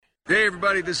Hey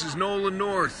everybody, this is Nolan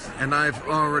North, and I've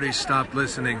already stopped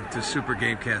listening to Super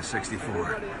Gamecast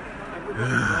 64.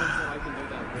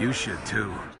 You should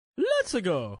too. Let's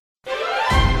go.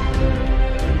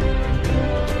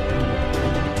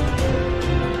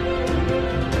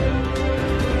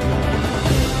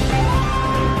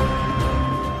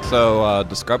 So,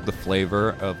 describe the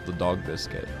flavor of the dog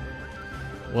biscuit.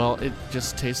 Well, it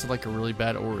just tasted like a really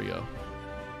bad Oreo.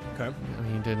 Okay. I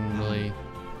mean, it didn't really...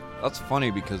 That's funny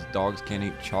because dogs can't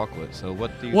eat chocolate, so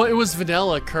what do you... Well, it was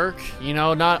vanilla, Kirk. You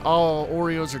know, not all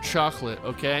Oreos are chocolate,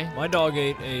 okay? My dog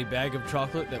ate a bag of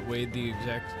chocolate that weighed the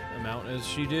exact amount as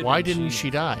she did. Why didn't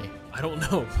she die? I don't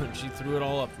know, but she threw it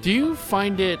all up. Do you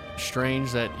find it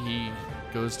strange that he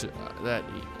goes to...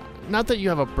 not that you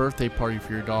have a birthday party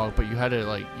for your dog, but you had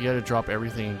to drop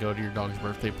everything and go to your dog's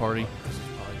birthday party?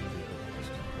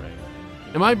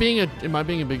 Am I being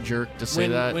a big jerk to say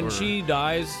that? When she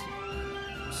dies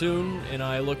soon, and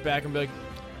I look back and be like,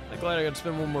 I'm glad I got to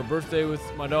spend one more birthday with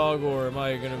my dog, or am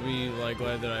I gonna be like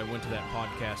glad that I went to that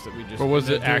podcast that we just? Or was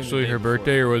it actually her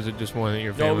birthday, or was it just one that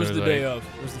your family? No, it was the like... day of.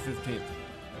 It was the 15th,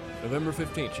 November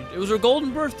 15th. It was her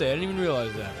golden birthday. I didn't even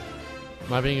realize that.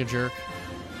 Am I being a jerk?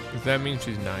 Does that mean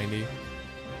she's 90?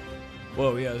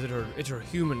 Whoa, yeah, it's her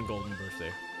human golden birthday.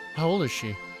 How old is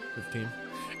she? 15.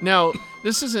 Now,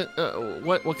 this isn't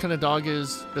what kind of dog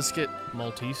is Biscuit?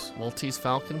 Maltese. Maltese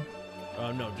Falcon?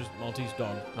 No, just Maltese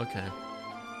dog. Okay.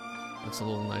 That's a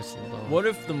little nice little dog. What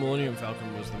if the Millennium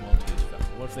Falcon was the Maltese Falcon?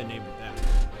 What if they named it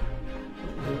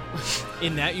that?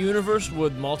 In that universe,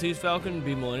 would Maltese Falcon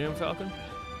be Millennium Falcon?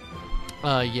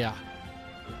 Yeah.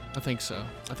 I think so.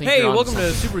 Hey, welcome to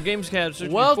Super Gamescast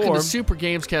 64. Welcome to Super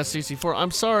Gamescast 64.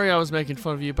 I'm sorry I was making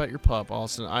fun of you about your pup,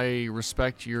 Austin. I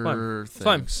respect your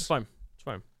things. It's fine.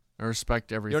 I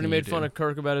respect everything. You already made fun of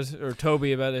Kirk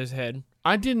Toby about his head.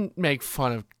 I didn't make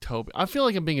fun of Toby. I feel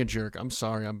like I'm being a jerk. I'm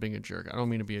sorry, I'm being a jerk. I don't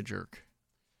mean to be a jerk.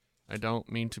 I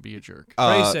don't mean to be a jerk.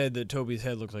 Ray said that Toby's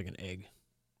head looked like an egg.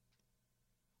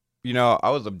 You know, I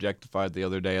was objectified the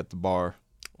other day at the bar.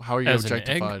 How are you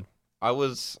objectified? I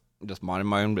was just minding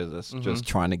my own business, just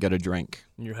trying to get a drink.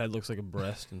 And your head looks like a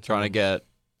breast. And trying to get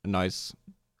a nice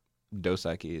Dos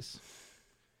Equis.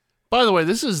 By the way,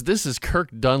 this is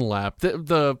Kirk Dunlap.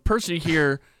 The person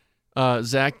here,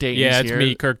 Zach Dayton. Yeah, it's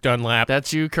me, Kirk Dunlap.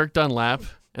 That's you, Kirk Dunlap.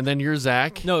 And then you're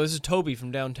Zach. No, this is Toby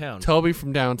from downtown. Toby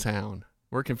from downtown.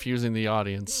 We're confusing the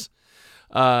audience.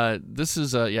 This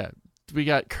is we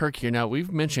got Kirk here. Now,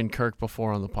 we've mentioned Kirk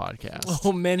before on the podcast.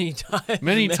 Oh, many times.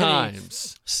 Many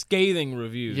times. Scathing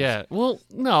reviews. Yeah. Well,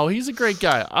 no, he's a great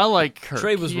guy. I like Kirk.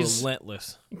 Trey was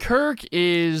relentless. Kirk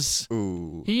is...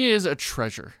 Ooh. He is a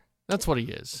treasure. That's what he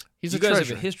is. He's a treasure. You guys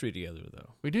treasure. have a history together, though.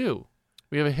 We do.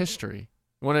 We have a history.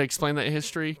 You want to explain that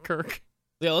history, Kirk?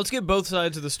 Yeah, let's get both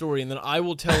sides of the story, and then I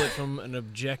will tell it from an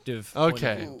objective point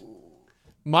of view.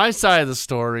 My side of the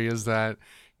story is that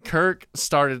Kirk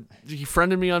he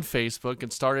friended me on Facebook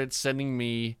and started sending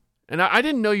me, and I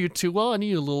didn't know you too well. I knew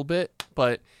you a little bit,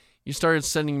 but you started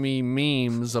sending me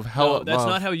memes of hell. No, that's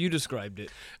not how you described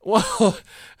it. Well,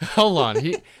 hold on.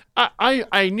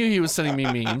 I knew he was sending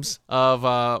me memes of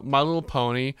My Little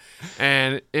Pony,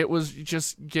 and it was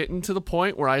just getting to the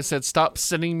point where I said, "Stop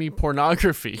sending me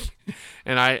pornography,"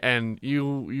 and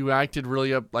you acted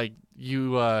really up like.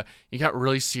 You got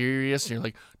really serious, and you're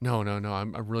like, no,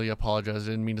 I really apologize.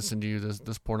 I didn't mean to send you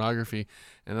this pornography.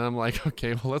 And then I'm like,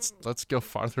 okay, well, let's go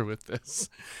farther with this.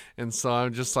 And so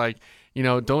I'm just like,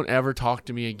 don't ever talk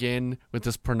to me again with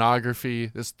this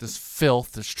pornography, this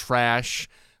filth, this trash,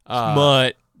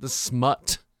 smut, the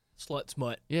smut, slut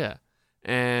smut. Yeah.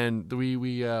 And we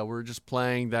were just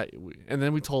playing that, and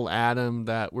then we told Adam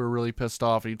that we're really pissed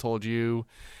off, and he told you.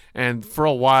 And for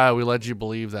a while, we led you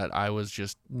believe that I was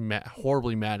just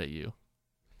horribly mad at you.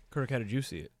 Kirk, how did you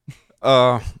see it?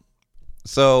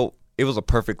 So it was a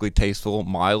perfectly tasteful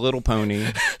My Little Pony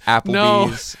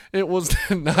Applebee's. No, it was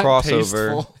not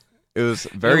crossover. Tasteful. It was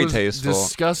very tasteful.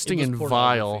 Disgusting and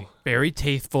vile. Very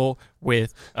tasteful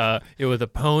with it was a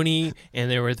pony, and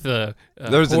there was the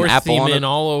there was horse an apple semen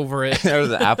all over it. There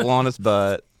was an apple on his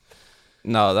butt.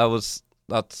 No,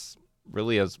 that's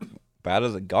really as bad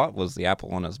as it got was the apple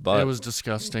on his butt. It was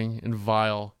disgusting and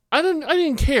vile. I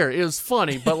didn't care. It was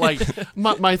funny, but like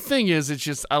my thing is, it's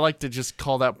just I like to just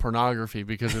call that pornography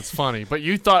because it's funny. But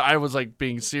you thought I was like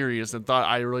being serious and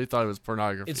I really thought it was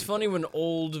pornography. It's funny when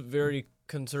old, very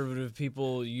conservative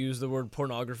people use the word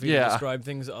pornography to describe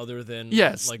things other than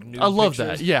like nude I love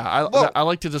pictures. that. Yeah, I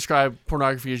like to describe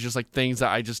pornography as just like things that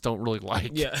I just don't really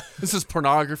like. Yeah. This is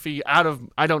pornography I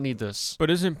don't need this. But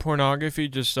isn't pornography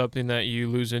just something that you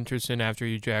lose interest in after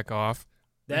you jack off?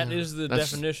 That is the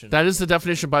definition. That is the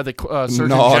definition by the Surgeon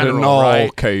Not General, in all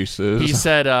right? cases. He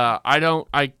said, I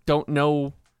don't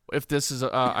know if this is,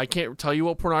 I can't tell you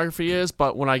what pornography is,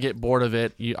 but when I get bored of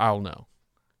it, I'll know.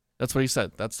 That's what he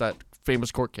said. That's that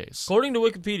famous court case. According to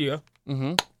Wikipedia,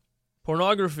 Mm-hmm.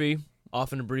 pornography,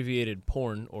 often abbreviated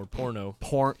porn or porno,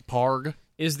 Parg.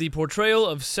 is the portrayal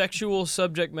of sexual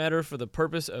subject matter for the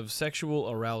purpose of sexual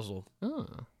arousal. Oh.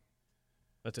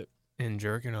 That's it. And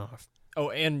jerking off. Oh,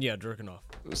 and yeah, jerking off.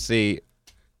 See,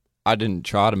 I didn't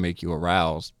try to make you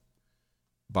aroused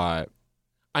by.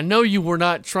 I know you were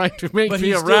not trying to make But me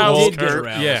he still aroused. did get Kurt.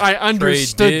 aroused. Yeah. I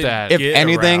understood did that. If Get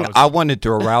anything, aroused. I wanted to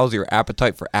arouse your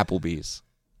appetite for Applebee's.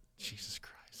 Jesus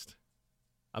Christ.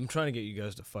 I'm trying to get you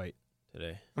guys to fight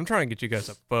today. I'm trying to get you guys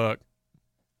to fuck.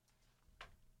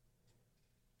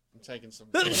 I'm taking some.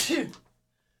 We're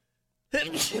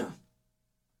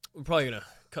probably going to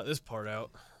cut this part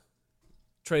out.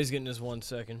 Trey's getting his 1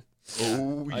 second.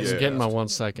 Oh, I'm getting my 1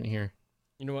 second here.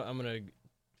 You know what? I'm going to...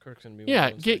 Kirk's going to be...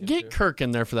 Yeah, 1 second, get too. Kirk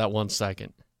in there for that 1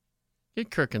 second. Get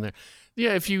Kirk in there.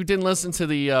 Yeah, if you didn't listen to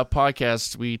the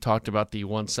podcast, we talked about the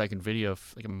 1 second video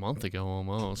like a month ago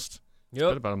almost. It's been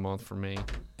Yep. about a month for me.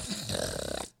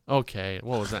 Okay,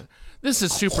 what was that? This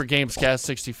is Super Gamescast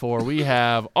 64. We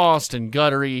have Austin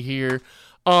Guttery here.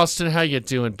 Austin, how you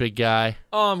doing, big guy?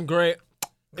 Great.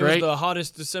 It Great. was the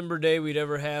hottest December day we'd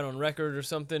ever had on record or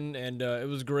something, and it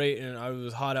was great, and I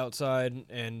was hot outside,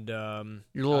 and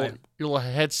Your little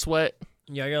head sweat.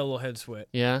 yeah, I got a little head sweat.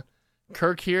 Yeah.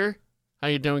 Kirk here. How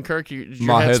you doing, Kirk? Your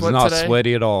My head head's sweat not today?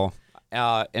 sweaty at all.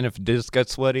 And if it does get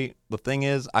sweaty, the thing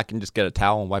is, I can just get a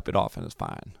towel and wipe it off, and it's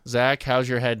fine. Zach, how's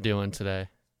your head doing today?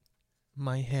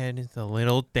 My head is a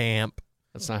little damp,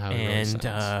 That's not how it really and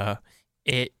sounds.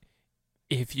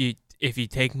 if you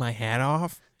take my hat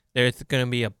off, there's gonna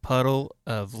be a puddle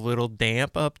of little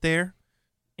damp up there,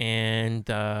 and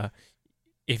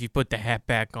if you put the hat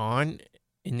back on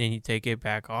and then you take it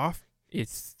back off,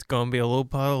 it's gonna be a little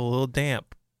puddle, a little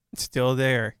damp. It's still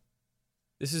there.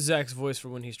 This is Zach's voice for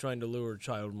when he's trying to lure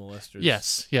child molesters.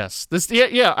 Yes. Yeah.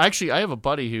 Actually, I have a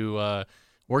buddy who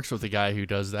works with a guy who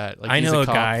does that. Like, I he's know a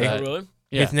cop guy. Oh, that- really?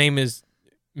 yeah. His name is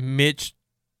Mitch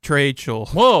Trachel.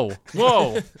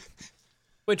 Whoa.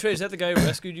 Wait, Trey, is that the guy who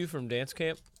rescued you from dance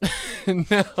camp?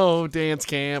 No, dance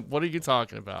camp. What are you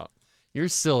talking about? You're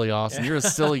silly, Austin. You're a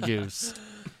silly goose.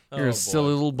 You're Oh, a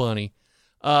silly little bunny.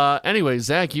 Anyway,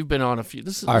 Zach, you've been on a few.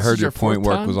 This I is heard your fourth point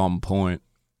work time? was on point.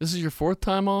 This is your fourth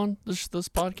time on this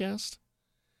podcast.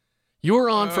 You were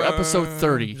on for episode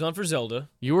 30. He was on for Zelda.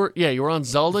 You were on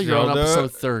Zelda. You're on Zelda,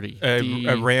 episode 30.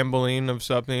 A rambling of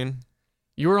something.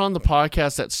 You were on the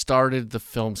podcast that started the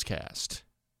Films Cast.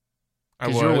 I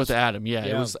Because you were was. with Adam. Yeah, it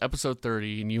Yeah. was episode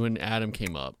 30, and you and Adam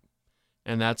came up.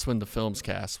 And that's when the Films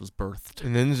Cast was birthed.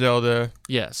 And then Zelda.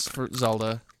 Yes, for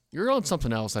Zelda. You're on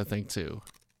something else, I think, too.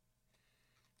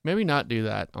 Maybe not do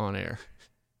that on air.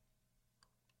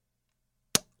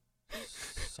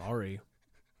 Sorry.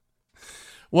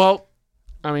 Well,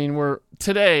 I mean,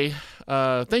 today.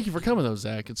 Thank you for coming, though,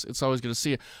 Zach. It's always good to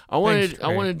see you. I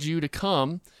Trey. wanted you to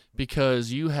come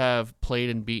because you have played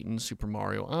and beaten Super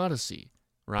Mario Odyssey,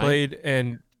 right? Played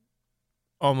and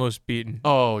almost beaten.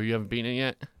 Oh, you haven't beaten it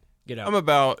yet? Get out. I'm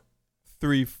about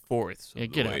 3/4. Yeah,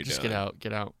 get out. Just get out.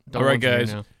 Get out. All right, run from me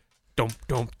guys. now. Dump.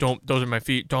 Those are my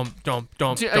feet. Dump. Do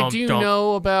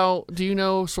you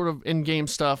know sort of in-game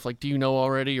stuff? Like, do you know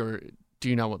already, or do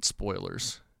you not want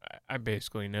spoilers? I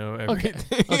basically know Okay.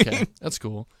 everything. Okay, that's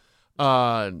cool.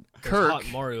 Those Kirk hot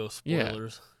Mario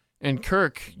spoilers. and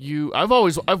Kirk,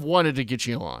 I've wanted to get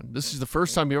you on. This is the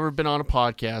first time you've ever been on a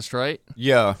podcast, right?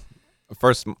 Yeah, my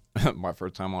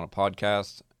first time on a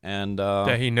podcast, and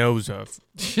that he knows of.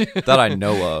 that I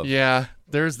know of. Yeah.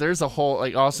 There's a whole,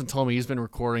 like Austin told me, he's been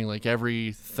recording like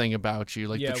everything about you,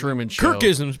 like Yeah, the Truman Show,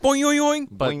 Kirkisms. Boing, yoing, yoing.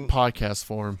 but Boing. podcast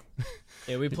form.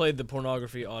 Yeah, we played the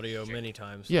pornography audio many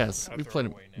times. Yes, I'll we've throw played it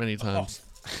it away now. many times.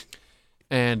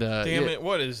 And Damn yeah. it.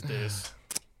 What is this?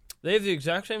 They have the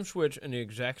exact same Switch and the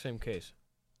exact same case.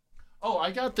 Oh,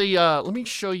 I got the. Let me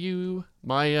show you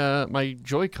my my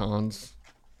Joy-Cons.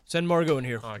 Send Margot in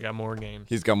here. Oh, I got more games.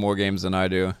 He's got more games than I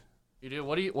do. You do?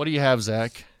 What do you have,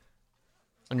 Zach?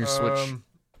 On your Switch?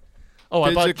 Oh,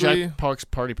 physically- I bought Jack Park's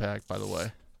Party Pack, by the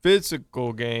way.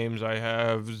 Physical games, I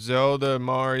have Zelda,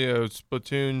 Mario,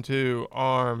 Splatoon 2,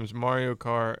 ARMS, Mario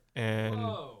Kart, and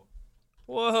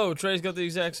Whoa, Trey's got the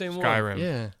exact same one. Skyrim.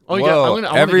 Yeah. Oh, Whoa, yeah. I wanna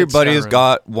get everybody's Skyrim.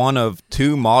 got one of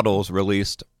 2 models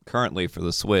released currently for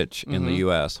the Switch in the Mhm.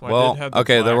 U.S. Well, I Well, did have the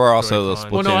okay, there black were also the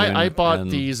Joy-Con. Splatoon. Well, no, I bought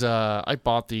and- these. I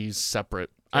bought these separate.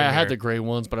 I Same had here. the gray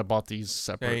ones, but I bought these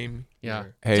separate. Same. Yeah.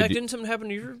 here. Hey, Zach, d- didn't something happen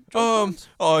to your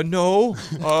No.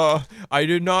 I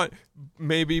did not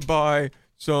maybe buy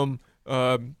some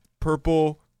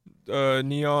purple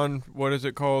neon. What is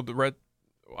it called?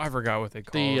 I forgot what they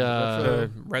call The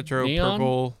retro neon?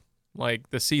 purple, like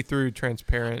the see-through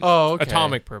transparent. Oh, okay.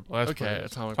 Atomic purple. That's Okay, what it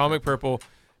is. atomic purple.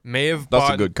 May have That's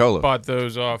bought, a good color. bought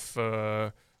those off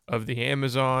of the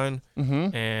Amazon,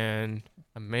 Mm-hmm. and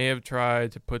I may have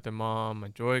tried to put them on my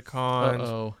Joy-Cons,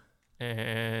 Uh-oh.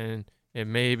 and it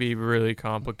may be really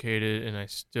complicated, and I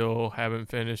still haven't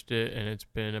finished it, and it's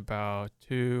been about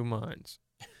 2 months.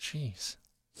 Jeez.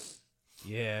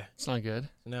 Yeah. It's not good.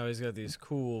 So now he's got these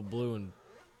cool blue and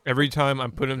Every time I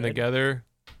put them Red? together,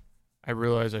 I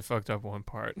realize I fucked up one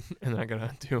part, and I gotta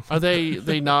undo. Are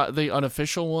they not the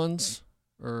unofficial ones?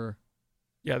 Or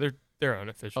Yeah, they're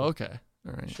unofficial. oh, okay.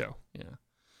 All right. Show. Yeah.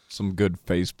 Some good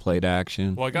faceplate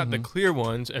action. Well, I got the Mhm. clear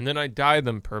ones, and then I dyed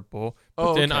them purple. But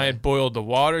Oh, then I okay. had boiled the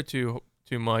water too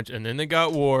much, and then they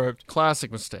got warped.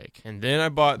 Classic mistake. And then I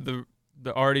bought the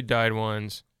already dyed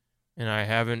ones, and I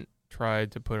haven't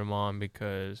tried to put them on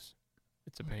because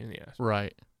it's a pain in the ass.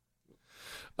 Right.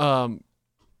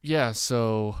 Yeah,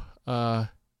 so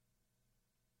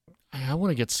I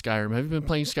want to get Skyrim. Have you been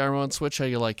playing Skyrim on Switch? How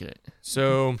you liking it?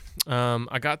 So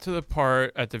I got to the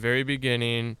part at the very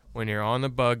beginning when you're on the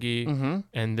buggy, Mm-hmm.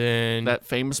 and then That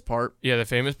famous part. the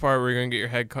famous part where you're gonna get your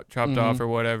head chopped off Mhm. or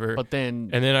whatever. But then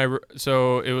And then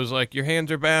so it was like your hands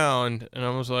are bound, and I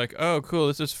was like, oh cool,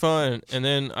 this is fun. And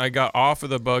then I got off of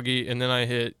the buggy, and then I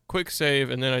hit quick save,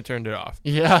 and then I turned it off.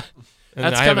 yeah. And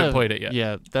That's I haven't kinda- played it yet.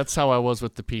 Yeah, that's how I was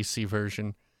with the PC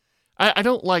version. I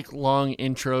don't like long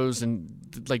intros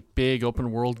and like big open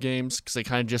world games because I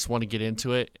kind of just want to get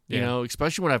into it, you Yeah. know,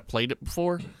 especially when I've played it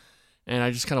before, and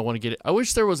I just kind of want to get it. I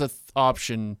wish there was a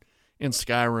option in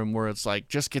Skyrim where it's like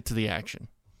just get to the action.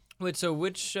 wait. So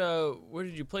which where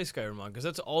did you play Skyrim on? Because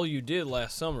that's all you did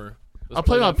last summer. was I played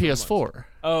play on that for months. PS4.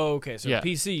 Oh, okay. So Yeah.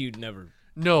 PC you'd never.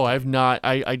 No, I've not.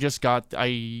 I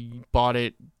bought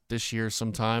it this year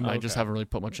sometime. I just Okay. haven't really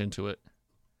put much into it.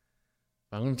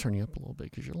 I'm gonna turn you up a little bit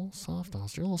because you're a little soft,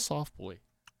 Austin. You're a little soft boy.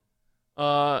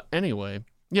 Anyway,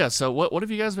 yeah. So what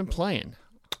have you guys been playing?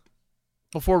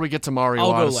 Before we get to Mario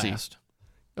I'll go Odyssey. last.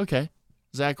 Okay,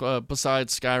 Zach.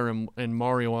 Besides Skyrim and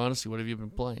Mario Odyssey, what have you been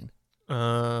playing?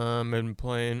 Been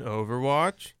playing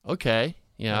Overwatch. Okay,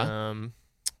 yeah.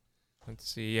 Let's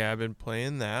see. Yeah, I've been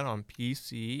playing that on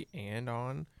PC and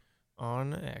on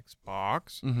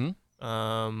Xbox.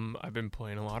 Mm-hmm. I've been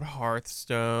playing a lot of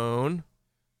Hearthstone.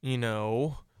 You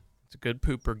know, it's a good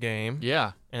pooper game.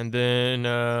 Yeah. And then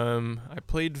I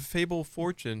played Fable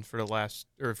Fortune for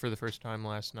the first time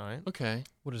last night. Okay.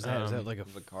 What is that? Is that Um, like a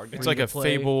card It's free like to a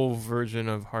play? Fable version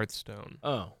of Hearthstone.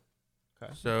 Oh,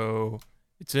 okay. So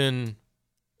it's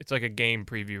like a game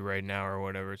preview right now or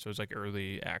whatever. So it's like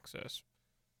early access.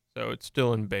 So it's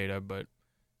still in beta, but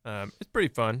it's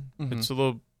pretty fun. Mhm. It's a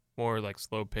little more like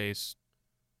slow pace.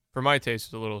 For my taste,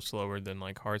 it's a little slower than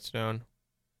like Hearthstone.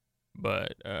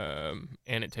 But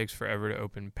and it takes forever to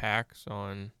open packs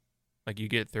on, like you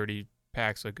get 30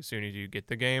 packs like as soon as you get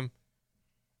the game,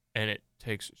 and it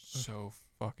takes so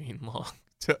fucking long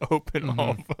to open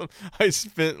all of them. I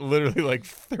spent literally like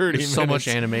 30 There's minutes. so much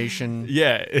animation.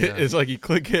 Yeah, Yeah. it's like you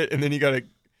click it and then you gotta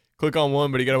click on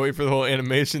one, but you gotta wait for the whole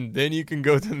animation. Then you can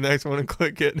go to the next one and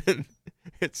click it, and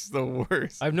it's the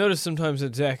worst. I've noticed sometimes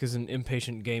that Zach is an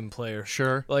impatient game player.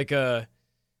 Sure. Like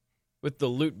with the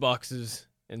loot boxes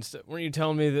and stuff. Weren't you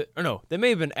telling me that? Or no, they may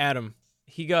have been Adam.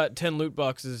 He got 10 loot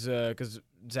boxes because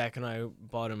Zach and I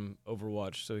bought him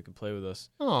Overwatch so he could play with us,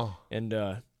 Oh. and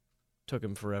took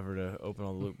him forever to open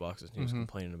all the loot boxes. And he was Mhm.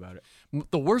 complaining about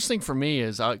it. The worst thing for me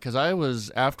is because I was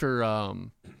after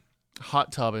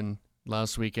hot tubbing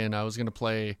last weekend, I was gonna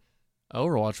play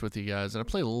Overwatch with you guys, and I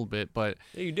played a little bit, but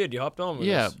Yeah, you did. You hopped on with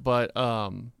yeah, us. but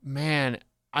man,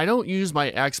 I don't use my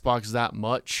Xbox that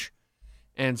much,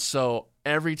 and so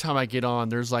every time I get on,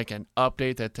 there's like an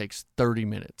update that takes 30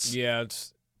 minutes. Yeah,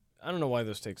 it's. I don't know why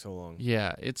those take so long.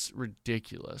 Yeah, it's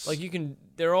ridiculous. Like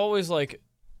they're always like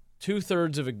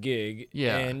 2/3 of a gig.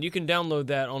 Yeah. And you can download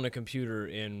that on a computer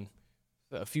in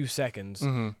a few seconds.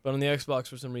 Mhm. But on the Xbox,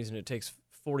 for some reason, it takes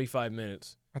 45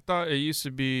 minutes. I thought it used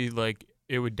to be like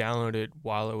it would download it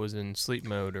while it was in sleep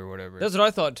mode or whatever. That's what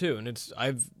I thought too. And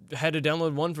I've had to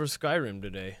download one for Skyrim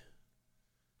today.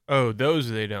 Oh, those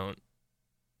they don't.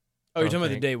 Oh, you're don't talking about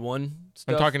the think. day one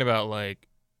stuff? I'm talking about like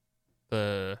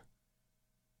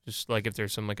just like if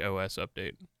there's some like OS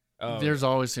update. Oh, There's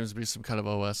always seems to be some kind of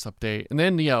OS update, and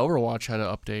then yeah, Overwatch had an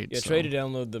update. yeah, so, try to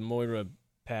download the Moira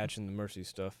patch and the Mercy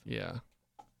stuff. Yeah.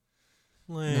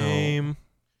 Lame.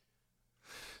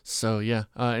 So yeah,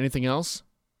 anything else?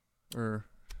 Or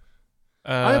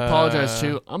I apologize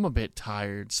too. I'm a bit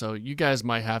tired, so you guys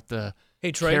might have to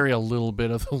Hey Trey, carry a little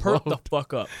bit of the perk the load.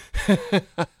 fuck up.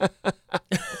 That's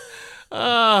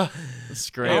I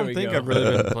great. There don't we think go. I've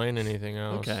really been playing anything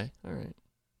else. Okay, all right.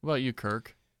 What about you,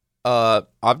 Kirk?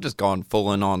 I've just gone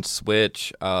full in on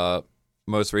Switch.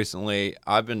 Most recently,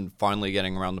 I've been finally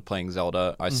getting around to playing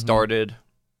Zelda. I started,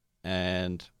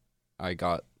 and I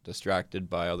got distracted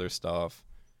by other stuff.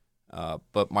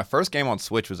 But my first game on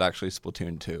Switch was actually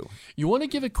Splatoon 2. You want to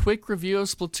give a quick review of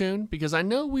Splatoon? Because I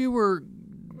know we were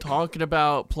talking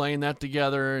about playing that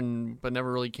together, but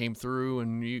never really came through.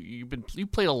 And you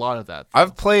played a lot of that.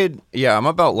 I've played, I'm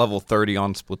about level 30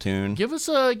 on Splatoon. Give us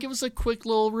a quick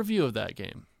little review of that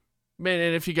game. Man,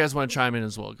 and if you guys want to chime in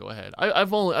as well, go ahead.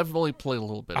 I've only played a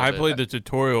little bit. I of played the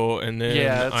tutorial and then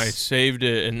Yeah, I it's- saved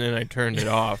it and then I turned it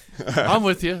off. I'm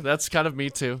with you. That's kind of me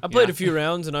too. I played a few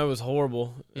rounds and I was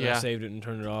horrible. And Yeah. I saved it and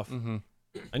turned it off. Mm-hmm.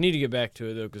 I need to get back to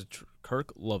it though because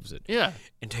Kirk loves it. Yeah.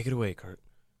 And take it away, Kirk.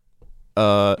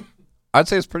 I'd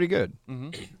say it's pretty good.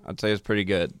 Mm-hmm. I'd say it's pretty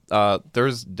good.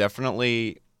 There's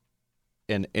definitely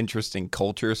an interesting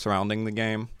culture surrounding the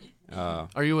game.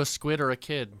 Are you a squid or a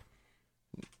kid?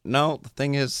 No, the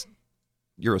thing is,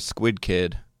 you're a squid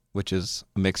kid, which is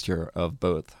a mixture of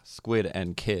both squid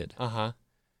and kid. Uh-huh.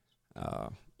 Yeah,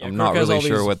 I'm Kirk not has really all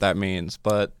sure these- what that means,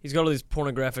 but He's got all these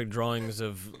pornographic drawings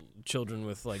of children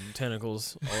with like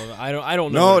tentacles. All of it. I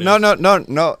don't know.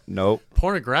 no.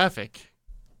 Pornographic.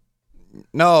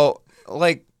 No,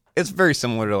 like it's very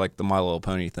similar to like the My Little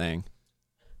Pony thing.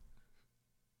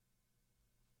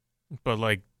 But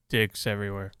like dicks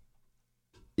everywhere.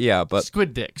 Yeah, but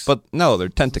Squid dicks. no, they're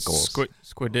tentacles.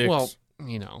 Squid dicks. Well,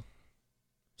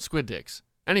 squid dicks.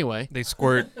 Anyway, they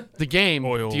squirt. the game.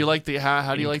 Oil. Do you like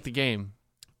how do you like the game?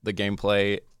 The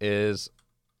gameplay is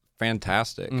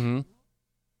fantastic. Mm-hmm.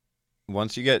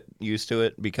 Once you get used to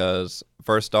it, because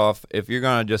first off, if you're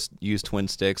gonna just use twin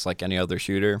sticks like any other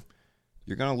shooter,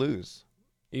 you're gonna lose.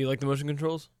 You like the motion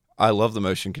controls? I love the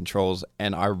motion controls,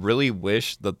 and I really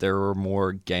wish that there were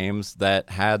more games that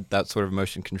had that sort of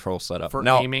motion control setup. For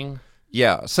Now, aiming.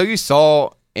 yeah, so you saw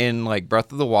in like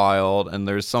Breath of the Wild, and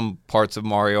there's some parts of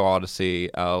Mario Odyssey,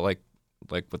 like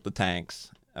with the tanks,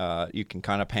 you can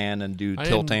kind of pan and do I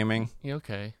tilt didn't- aiming. Yeah,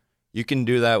 okay. You can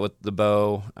do that with the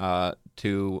bow,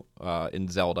 too, in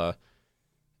Zelda.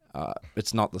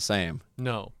 It's not the same.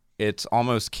 No. It's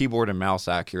almost keyboard and mouse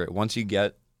accurate. Once you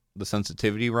get the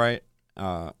sensitivity right,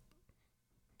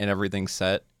 and everything's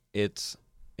set, it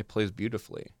plays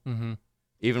beautifully. Mm-hmm.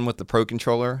 Even with the Pro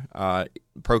Controller,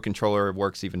 Pro Controller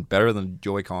works even better than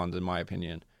Joy-Cons in my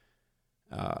opinion.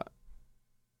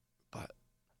 But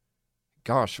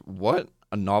gosh, what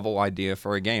a novel idea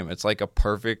for a game. It's like a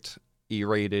perfect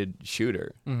E-rated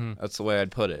shooter. Mm-hmm. That's the way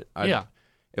I'd put it. Yeah.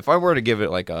 If I were to give it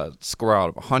like a score out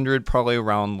of 100, probably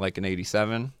around like an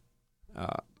 87.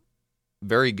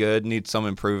 Very good, needs some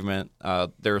improvement.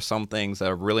 There are some things that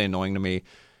are really annoying to me.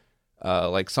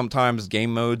 Like sometimes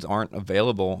game modes aren't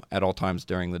available at all times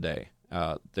during the day.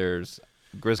 There's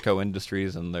Grisco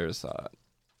Industries, and there's a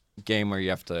game where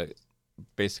you have to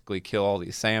basically kill all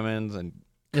these salmons and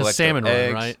collect their Salmon Run,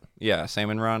 eggs. right? Yeah,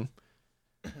 Salmon Run.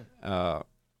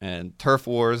 And Turf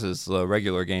Wars is the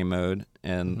regular game mode,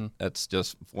 and that's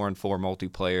just 4-on-4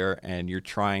 multiplayer, and you're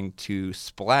trying to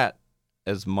splat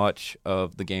as much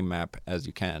of the game map as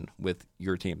you can with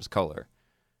your team's color.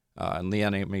 And the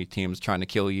enemy team's trying to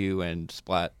kill you and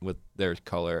splat with their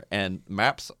color. And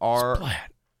maps are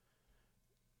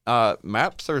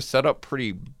set up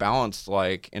pretty balanced.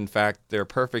 Like, in fact, they're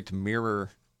perfect mirror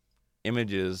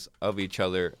images of each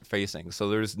other facing. So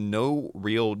there's no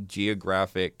real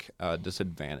geographic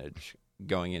disadvantage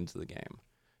going into the game.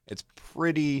 It's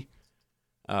pretty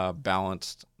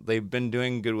balanced. They've been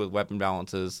doing good with weapon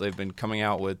balances. They've been coming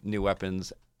out with new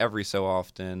weapons every so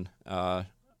often.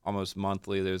 Almost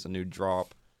monthly, there's a new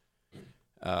drop.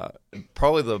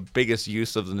 Probably the biggest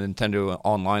use of the Nintendo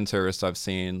Online service I've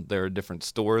seen, there are different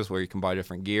stores where you can buy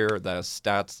different gear that has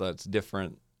stats that's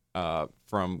different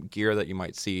from gear that you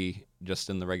might see just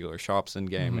in the regular shops in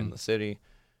game in the city.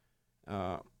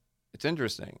 It's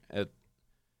interesting.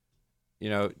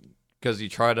 Because you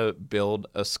try to build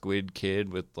a squid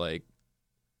kid with like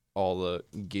all the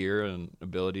gear and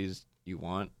abilities you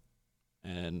want,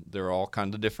 and there are all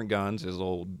kinds of different guns. There's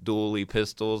little dually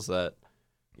pistols that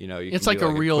you It's can like do, a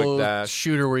quick real dash.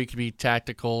 shooter where you can be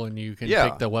tactical and you can Yeah.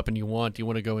 pick the weapon you want. Do you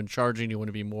want to go in charging? Do you want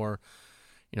to be more,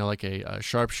 like a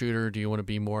sharpshooter? Do you want to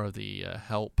be more of the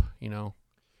help?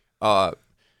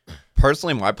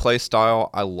 Personally, my play style,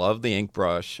 I love the ink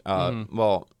brush.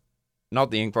 Well,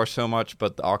 not the ink brush so much,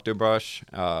 but the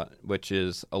Octobrush, which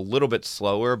is a little bit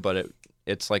slower, but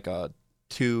it's like a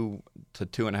 2 to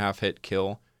 2.5 hit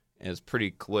kill, and it's pretty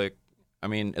quick. I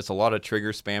mean, it's a lot of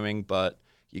trigger spamming, but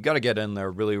you got to get in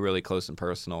there really, really close and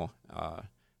personal.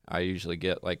 I usually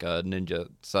get like a ninja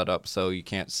setup so you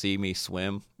can't see me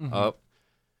swim up.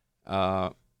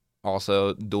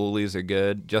 Also, dualies are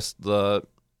good. Just the,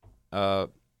 I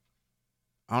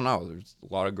don't know. There's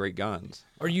a lot of great guns.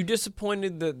 Are you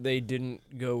disappointed that they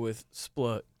didn't go with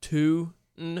Splatoon,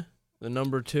 the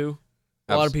number 2?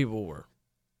 A lot of people were.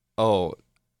 Oh,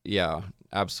 yeah,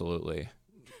 absolutely.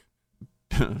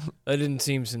 That didn't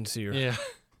seem sincere. Yeah.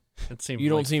 It seemed You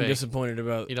don't like seem fake. disappointed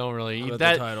about, You don't really. about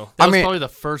That, the title. that I was mean- probably the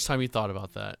first time you thought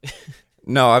about that.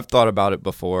 No, I've thought about it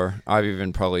before. I've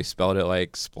even probably spelled it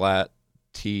like Splat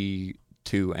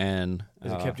T2N.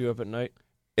 Has it kept you up at night?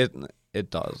 It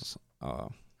does.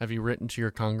 Have you written to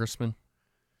your congressman?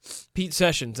 Pete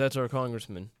Sessions, that's our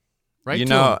congressman. Right. You to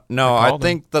know, him. no, I I called him.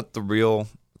 think that the real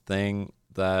thing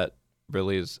that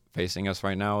really is facing us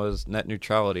right now is net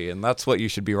neutrality, and that's what you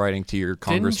should be writing to your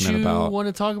congressman Didn't you about. want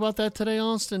to talk about that today,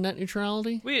 Austin? Net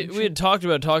neutrality. We had talked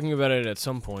about talking about it at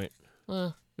some point.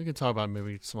 We could talk about it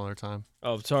maybe some other time.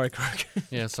 Oh, sorry, Kirk.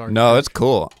 Yeah, sorry. No, it's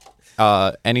cool.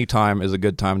 Any time is a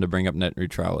good time to bring up net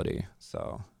neutrality.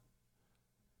 So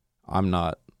I'm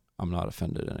not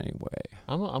offended in any way.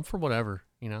 I'm for whatever,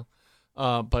 you know.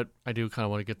 But I do kind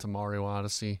of want to get to Mario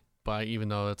Odyssey, even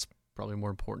though that's probably more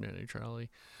important than neutrality.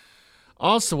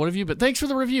 Austin, what have you been? Thanks for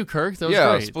the review, Kirk. That was Yeah,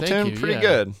 great. Splatoon, Thank you. pretty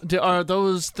Yeah. good. Are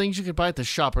those things you could buy at the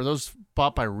shop? Are those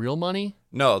bought by real money?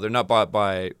 No, they're not bought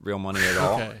by real money at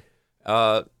all. Okay.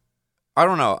 I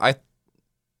don't know.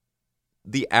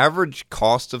 The average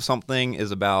cost of something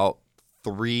is about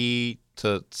 3,000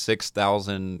 to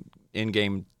 6,000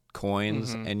 in-game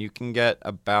coins, Mhm. and you can get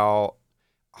about,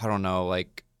 I don't know,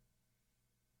 like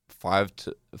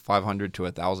 500 to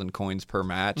 1,000 coins per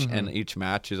match, and Mhm. each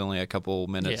match is only a couple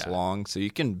minutes Yeah. long, so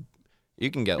you can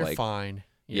get You're like fine.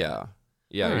 yeah, All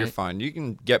you're right. fine. You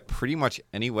can get pretty much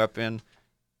any weapon,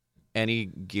 any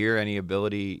gear, any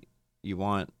ability you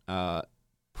want,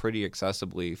 pretty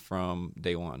accessibly from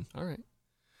day one. All right.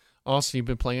 Austin, you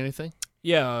been playing anything?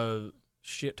 Yeah,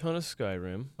 shit ton of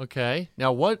Skyrim. Okay.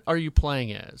 Now, what are you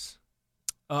playing as?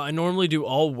 I normally do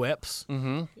all weps.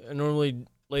 Mm-hmm. I normally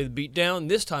lay the beat down.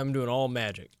 This time I'm doing all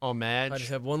magic. Oh, I Madge. just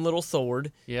have one little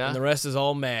sword, Yeah. and the rest is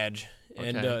all mage.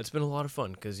 And Okay. it's been a lot of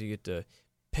fun because you get to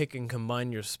pick and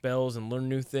combine your spells and learn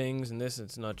new things. And this,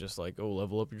 it's not just like, oh,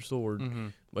 level up your sword, Mm-hmm.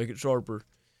 make it sharper.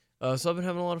 So I've been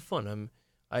having a lot of fun.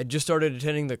 I just started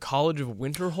attending the College of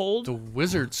Winterhold. The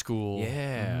Wizard School.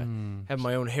 Yeah. Mm. Have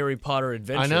my own Harry Potter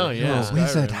adventure. I know, yeah. in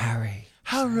Skyrim. Harry.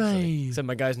 Hooray! Except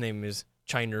my guy's name is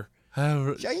Chiner.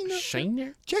 China.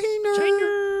 Shiner?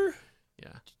 Chiner.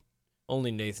 Yeah.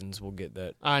 Only Nathans will get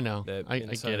that. I know. That I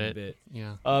inside get it. bit.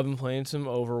 Yeah. I've been playing some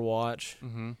Overwatch,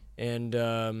 Mm-hmm. and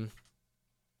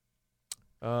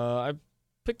I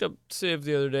picked up Civ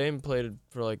the other day and played it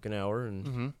for like an hour and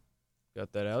Mm-hmm.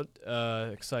 got that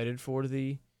out. Excited for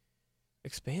the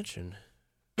expansion.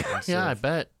 on Yeah, I Civ.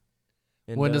 bet.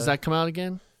 And, When does that come out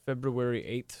again? February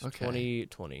 8th, Okay.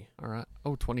 2020. All right.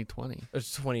 Oh, 2020.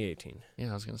 It's 2018.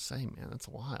 Yeah, I was going to say, man, that's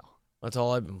a while. That's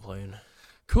all I've been playing.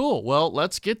 Cool. Well,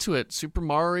 let's get to it. Super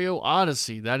Mario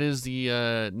Odyssey. That is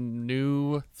the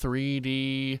new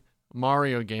 3D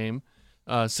Mario game,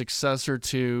 successor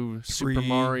to Super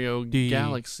Mario 3D.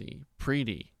 Galaxy.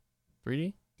 3D.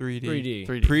 3D? 3D. 3D.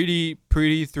 3D.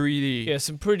 Pretty 3D. Yeah,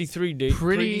 some pretty 3D.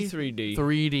 Pretty 3D.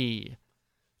 3D. If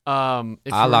I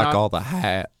you're like not- all the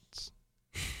hats.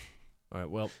 All right,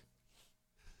 well,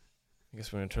 I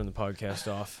guess we're going to turn the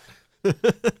podcast off.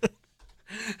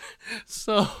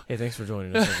 So, Hey, thanks for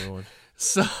joining us, everyone.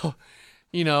 So,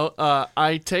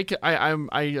 I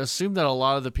assume that a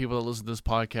lot of the people that listen to this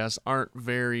podcast aren't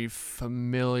very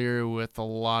familiar with a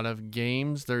lot of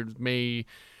games.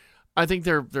 I think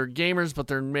they're gamers, but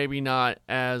they're maybe not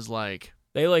as like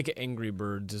They like Angry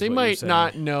Birds. Is they what you're might saying.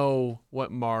 not know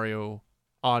what Mario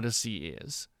Odyssey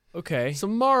is. Okay. So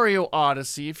Mario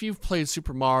Odyssey, if you've played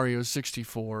Super Mario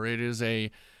 64, it is a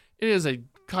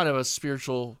kind of a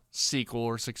spiritual sequel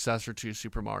or successor to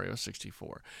Super Mario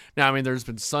 64. Now, I mean, there's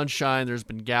been Sunshine, there's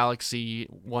been Galaxy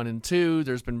 1 and 2,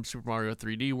 there's been Super Mario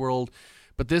 3D World,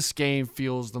 but this game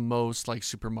feels the most like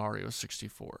Super Mario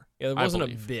 64. Yeah, there I wasn't a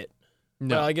believe. bit.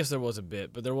 No. Well, I guess there was a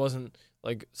bit, but there wasn't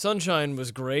like Sunshine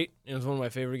was great. It was one of my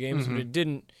favorite games, Mhm. but it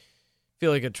didn't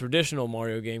feel like a traditional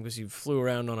Mario game because you flew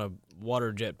around on a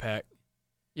water jetpack.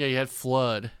 Yeah, you had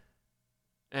Flood.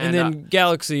 And then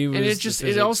Galaxy was and it the just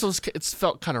physics. it also it's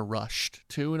felt kind of rushed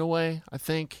too in a way. I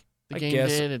think the I game guess.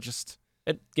 did. It just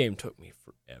that game took me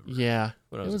forever. yeah,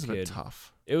 when I it was was a a bit kid.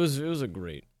 tough. It was a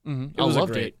great. Mm-hmm. It was I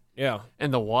loved a great. it, Yeah.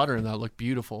 and the water in that looked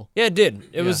beautiful. Yeah, it did.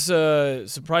 It Yeah.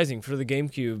 was surprising for the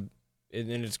GameCube and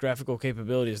its graphical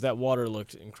capabilities. That water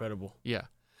looked incredible. Yeah.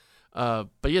 But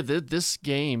yeah, this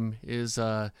game is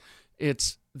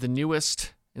it's the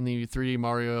newest in the 3D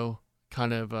Mario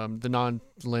kind of the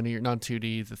non-linear,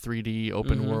 non-2D, the 3D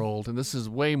open world, and this is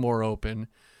way more open.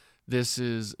 This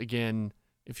is, again,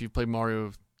 if you play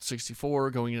Mario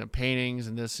 64, going into paintings,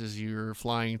 and this is you're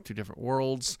flying to different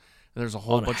worlds. And there's a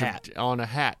whole bunch on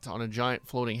a giant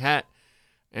floating hat,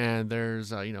 and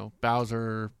there's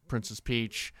Bowser, Princess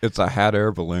Peach. It's a hot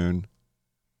air balloon.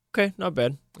 Okay, not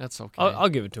bad. That's okay. I'll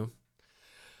give it to him.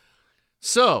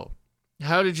 So,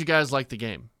 how did you guys like the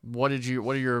game? What are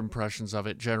your impressions of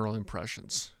it? General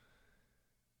impressions.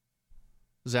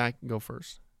 Zach, go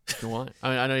first if you want. I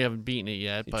mean, I know you haven't beaten it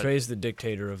yet, but Trey's the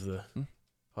dictator of the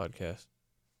podcast.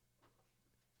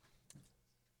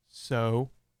 So,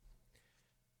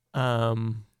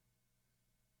 I'm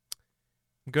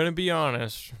gonna be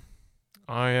honest.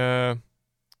 I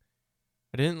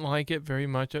didn't like it very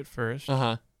much at first.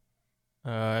 I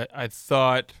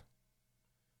thought,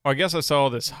 well, I guess I saw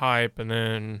this hype, and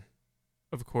then,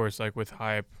 of course, like with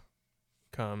hype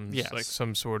comes like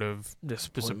some sort of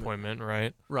disappointment,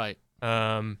 right? Right.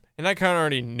 And I kind of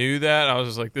already knew that. I was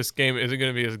just like, this game isn't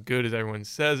going to be as good as everyone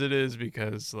says it is,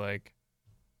 because like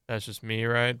that's just me,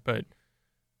 right? But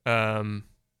it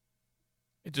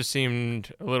just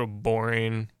seemed a little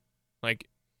boring. Like,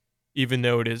 even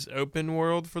though it is open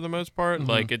world for the most part,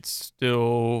 like there's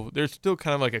still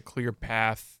kind of like a clear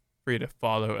path for you to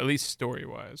follow, at least story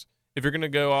wise. If you're gonna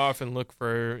go off and look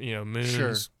for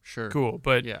moons, sure, cool.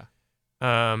 But yeah,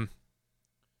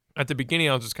 at the beginning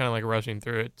I was just kind of like rushing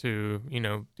through it to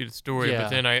do the story. Yeah. But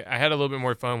then I had a little bit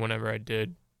more fun whenever I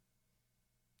did,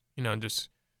 just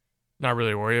not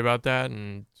really worry about that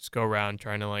and just go around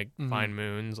trying to like find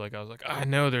moons. Like, I was like, I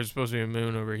know there's supposed to be a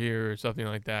moon over here or something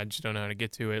like that. I just don't know how to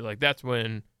get to it. Like, that's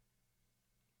when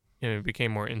it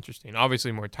became more interesting.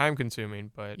 Obviously more time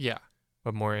consuming, but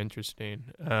more interesting.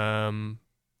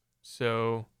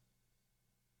 So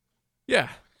yeah.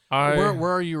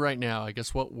 Where are you right now? I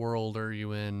guess what world are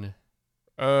you in?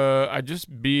 I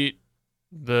just beat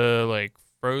the like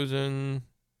Frozen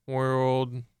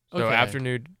world. So Okay. after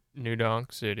New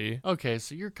Donk City. Okay,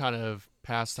 so you're kind of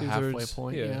past the halfway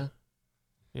point. yeah.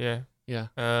 Yeah. Yeah.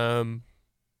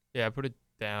 Yeah, I put it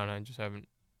down. I just haven't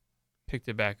picked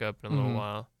it back up in a little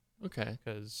while Okay.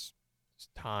 because it's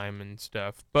time and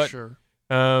stuff. But Sure.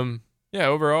 yeah,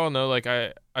 overall, no, like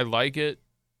I like it.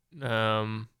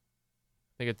 I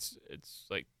think it's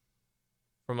like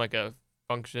from like a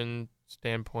function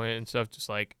standpoint and stuff, just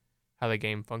like how the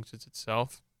game functions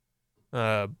itself.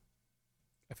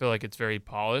 I feel like it's very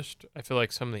polished. I feel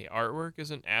like some of the artwork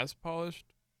isn't as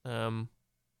polished.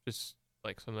 Just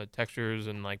like some of the textures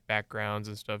and like backgrounds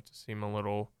and stuff just seem a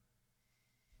little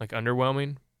like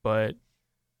underwhelming. But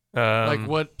Like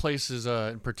what places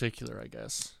in particular, I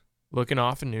guess. looking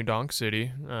off in New Donk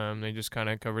City, they just kind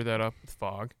of covered that up with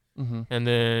fog. Mm-hmm. And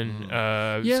then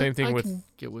Yeah, same thing I with can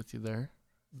get with you there.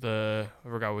 I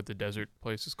forgot what the desert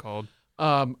place is called.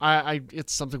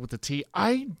 It's something with the T.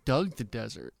 I dug the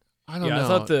desert. I don't Yeah, know. I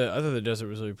thought the desert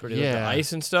was really pretty. Like the Yeah.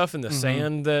 ice and stuff and the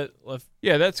sand that left.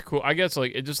 Yeah, that's cool. I guess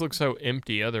like it just looks so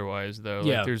empty otherwise though.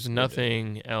 Yeah, Like there's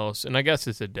nothing else. And I guess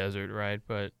it's a desert, right?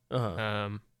 But Uh-huh. I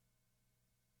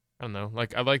don't know.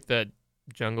 Like I like that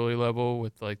jungly level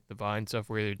with like the vine stuff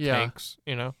where they're Yeah. tanks,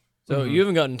 So you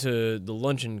haven't gotten to the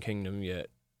Luncheon Kingdom yet,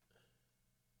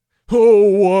 Oh,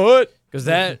 what? because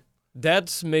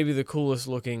that's maybe the coolest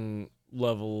looking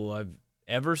level I've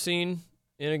ever seen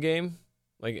in a game,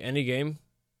 like any game.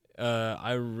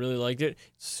 I really liked it.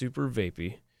 Super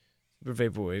vapey, super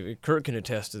vaporwave. Kurt can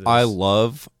attest to this. I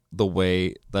love the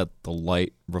way that the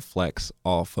light reflects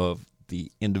off of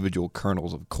the individual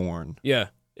kernels of corn. Yeah,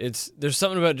 there's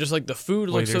something about just like the food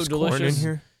Wait, looks so there's corn delicious. in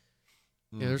here?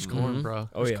 Yeah, there's corn, Mhm. bro.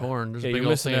 Oh, There's yeah. corn. There's Yeah, a big you're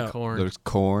old missing thing of out. corn. There's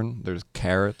corn. There's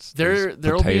carrots. There'll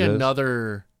be potatoes.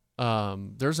 another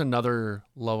there's another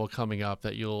level coming up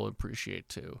that you'll appreciate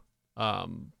too.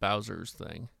 Bowser's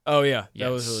thing. Oh yeah, that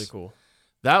was Yes. really cool.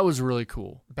 That was really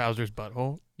cool. Bowser's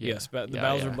butthole. Yeah. Yes, the Yeah,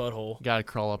 Bowser yeah. butthole. Got to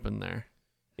crawl up in there.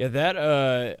 Yeah, that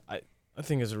I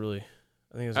think is a really,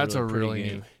 That's a pretty really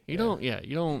game. neat.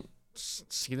 You don't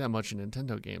see that much in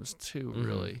Nintendo games too,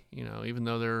 really. Even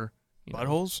though they're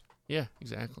Buttholes? Yeah,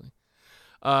 exactly.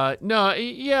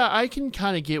 I can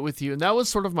kind of get with you, and that was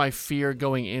sort of my fear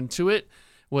going into it,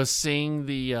 was seeing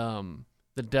the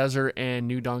desert and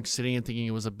New Donk City and thinking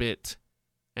it was a bit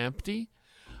empty.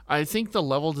 I think the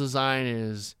level design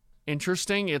is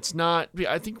interesting. It's not.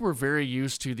 I think we're very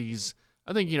used to these.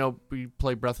 I think we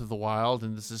play Breath of the Wild,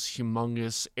 and this is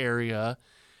humongous area,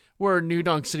 where New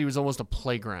Donk City was almost a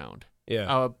playground. Yeah.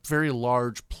 A very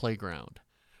large playground.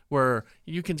 where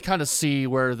you can kind of see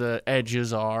where the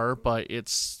edges are, but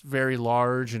it's very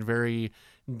large and very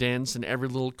dense, and every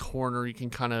little corner you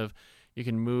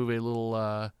can move a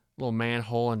little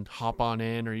manhole and hop on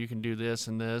in, or you can do this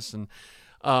and this, and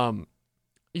I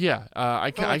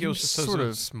felt like it can was sort sort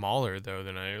of. smaller though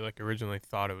than I like originally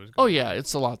thought it was. Oh yeah,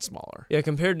 it's a lot smaller. Yeah,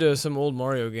 compared to some old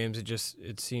Mario games,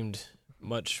 it seemed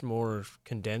much more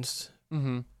condensed.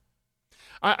 Mm-hmm.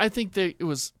 I think there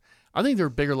were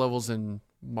bigger levels in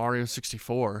Mario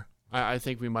 64. I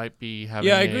think we might be having.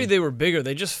 Yeah, I agree. They were bigger.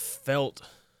 They just felt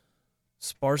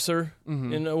sparser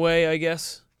Mhm. in a way, I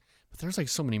guess. But there's like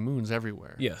so many moons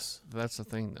everywhere. Yes. That's the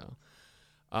thing, though.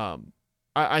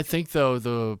 I think though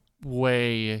the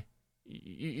way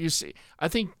you see, I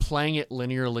think playing it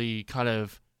linearly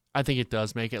I think it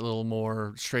does make it a little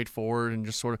more straightforward and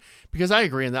just sort of, because I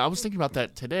agree in that. I was thinking about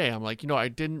that today. I'm like, I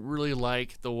didn't really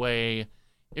like the way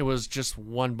it was just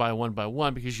one by one by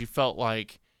one, because you felt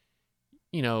like,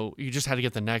 you just had to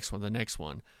get the next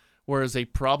one. Whereas they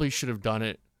probably should have done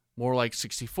it more like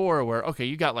 64, where, okay,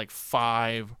 you got like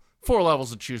 4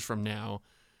 levels to choose from now.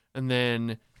 And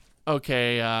then,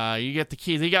 okay, you get the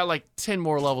key. You got like 10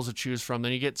 more levels to choose from.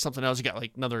 Then you get something else. You got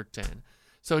like another 10.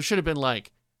 So it should have been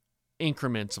like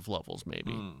increments of levels,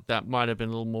 maybe. That might have been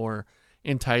a little more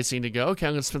enticing to go, okay,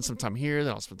 I'm going to spend some time here,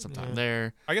 then I'll spend some time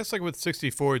there. I guess like with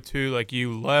 64 too, like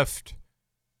you left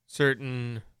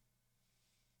certain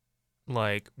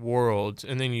like worlds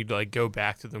and then you'd like go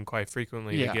back to them quite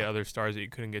frequently to get other stars that you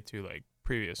couldn't get to like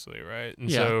previously, right?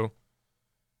 And so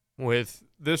with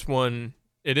this one,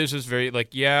 it is just very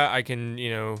like, I can,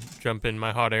 jump in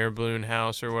my hot air balloon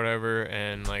house or whatever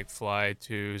and like fly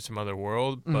to some other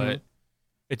world, but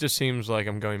it just seems like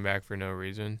I'm going back for no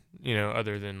reason,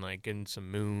 other than like getting some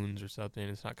moons or something.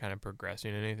 It's not kind of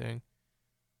progressing anything.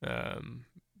 But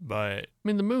I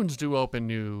mean, the moons do open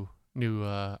new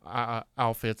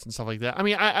outfits and stuff like that. I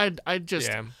mean,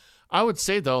 I would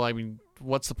say though, I mean,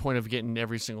 what's the point of getting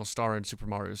every single star in Super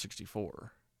Mario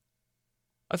 64?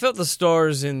 I felt the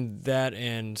stars in that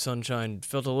and Sunshine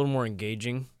felt a little more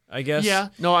engaging, I guess. Yeah,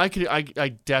 no, I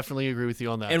definitely agree with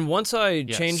you on that. And once I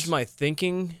changed my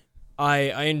thinking,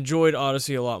 I enjoyed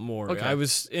Odyssey a lot more. Okay. I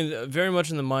was very much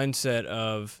in the mindset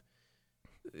of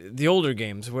the older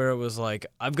games where it was like,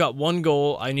 I've got one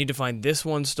goal, I need to find this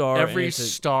one star. Every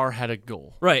star had a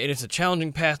goal. Right, and it's a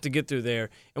challenging path to get through there.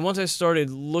 And once I started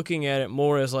looking at it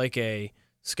more as like a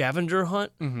scavenger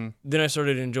hunt, then I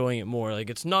started enjoying it more. Like,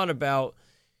 it's not about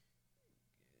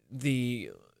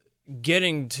the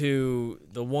getting to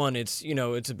the one, it's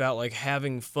it's about like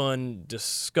having fun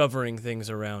discovering things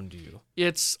around you.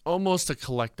 It's almost a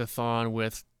collectathon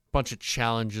with a bunch of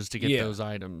challenges to get those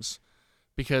items,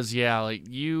 because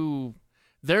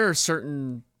there are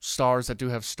certain stars that do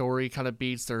have story kind of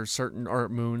beats. There are certain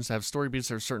moons that have story beats.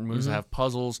 There are certain moons that have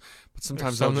puzzles, but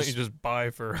sometimes some that you just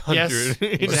buy for 100. Yes,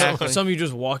 exactly. Some you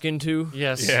just walk into.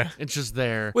 Yes, it's just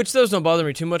there. Which those don't bother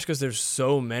me too much because there's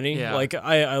so many. Yeah. Like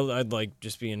I'd like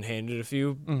just being handed a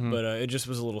few, but it just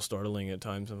was a little startling at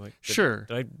times. I'm like, sure,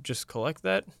 did I just collect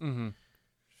that? Doing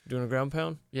a ground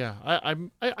pound? Yeah,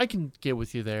 I can get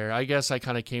with you there. I guess I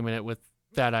kind of came in it with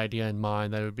that idea in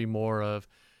mind, that it would be more of,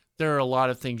 there are a lot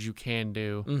of things you can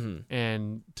do,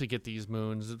 and to get these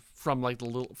moons, from like a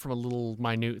little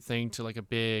minute thing to like a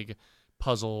big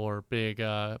puzzle or big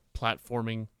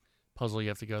platforming puzzle you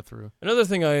have to go through. Another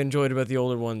thing I enjoyed about the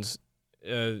older ones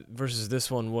versus this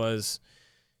one was,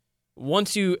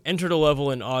 once you entered a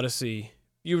level in Odyssey,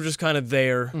 you were just kind of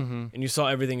there, and you saw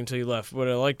everything until you left. What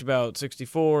I liked about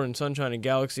 64 and Sunshine and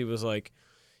Galaxy was like,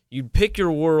 you'd pick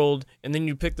your world, and then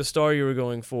you'd pick the star you were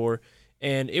going for,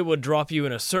 and it would drop you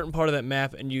in a certain part of that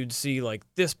map, and you'd see like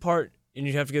this part, and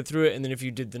you'd have to get through it, and then if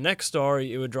you did the next star,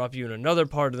 it would drop you in another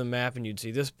part of the map, and you'd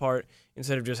see this part,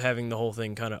 instead of just having the whole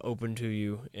thing kind of open to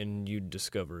you, and you'd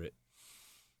discover it.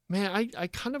 Man, I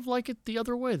kind of like it the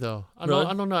other way, though. I Really?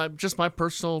 don't know, just my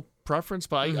personal preference,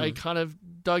 but I kind of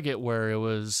dug it where it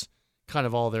was kind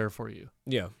of all there for you.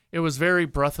 Yeah. It was very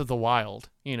Breath of the Wild,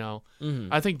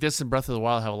 I think this and Breath of the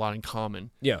Wild have a lot in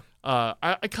common. Yeah.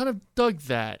 I kind of dug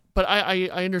that, but I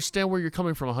understand where you're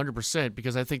coming from 100%,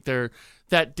 because I think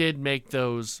that did make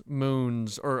those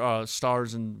moons or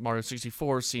stars in Mario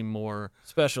 64 seem more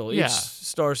Special. Yeah. Each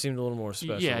star seemed a little more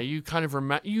special. Yeah, you kind of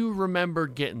you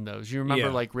remembered getting those. You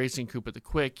remember like racing Koopa the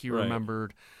Quick. You Right.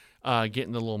 remembered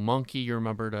getting the little monkey. You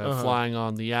remembered flying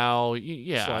on the owl.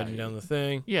 Sliding down the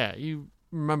thing. Yeah, you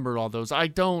remembered all those. I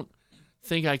don't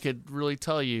think I could really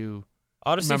tell you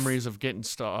Odyssey memories of getting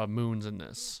moons in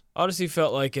this. Odyssey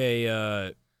felt like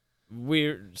a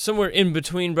weird, somewhere in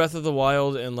between Breath of the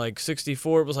Wild and like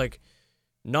 64. It was like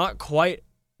not quite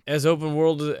as open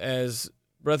world as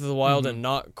Breath of the Wild Mhm. and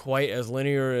not quite as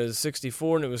linear as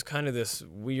 64, and it was kind of this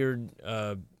weird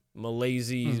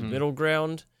malaise middle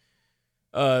ground.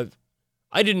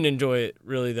 I didn't enjoy it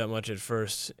really that much at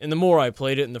first, and the more I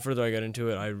played it and the further I got into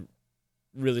it, I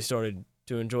really started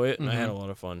to enjoy it, and I had a lot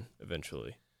of fun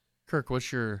eventually. Kirk,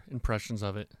 what's your impressions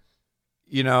of it?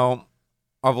 You know,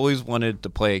 I've always wanted to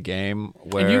play a game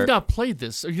where And you've not played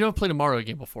this. You've never played a Mario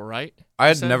game before, right? I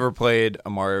had said? never played a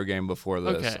Mario game before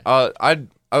this. Okay.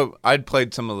 I'd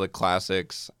played some of the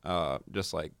classics,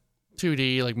 just like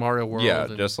 2D, like Mario World. yeah,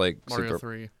 and just like Mario Super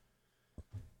 3.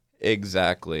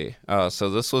 Exactly. So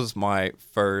this was my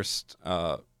first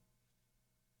 3D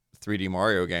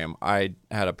Mario game. I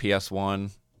had a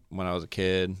PS1 when I was a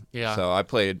kid. Yeah. So I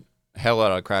played hell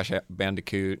out of Crash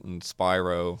Bandicoot and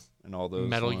Spyro and all those.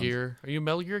 Metal ones. Gear. Are you a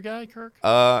Metal Gear guy, Kirk?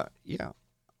 Yeah.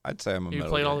 I'd say I'm a You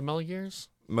Metal played all Gear. the Metal Gears?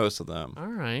 Most of them. All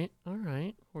right.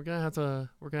 We're gonna have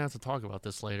to talk about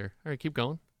this later. All right, keep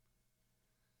going.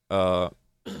 But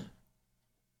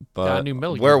Got a new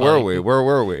Metal Gear, where were buddy. we? Where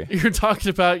were we? You're talking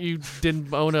about you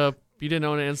didn't own an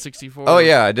N64. Oh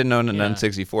yeah, I didn't own an Yeah.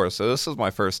 N64, so this was my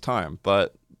first time.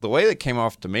 But the way that came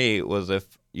off to me was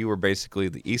if you were basically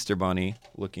the Easter Bunny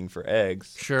looking for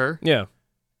eggs. Sure. Yeah.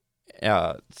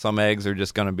 Some eggs are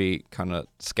just going to be kind of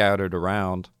scattered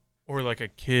around. Or like a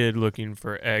kid looking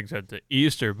for eggs at the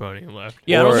Easter Bunny left.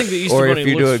 Yeah, I or, don't think the Easter or Bunny if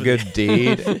you do a looks for good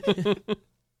deed,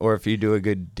 or if you do a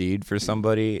good deed for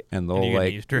somebody, and they'll you get an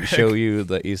like Easter egg. show you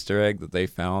the Easter egg that they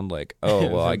found. Like, oh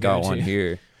well, I got one Gotcha.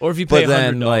 here. Or if you pay But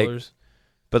then, $100.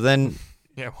 But then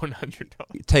Yeah, $100.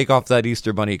 you take off that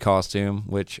Easter Bunny costume,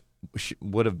 which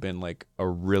would have been like a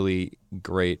really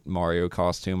great Mario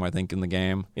costume, I think, in the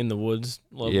game. In the woods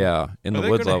level. Yeah, in Are the they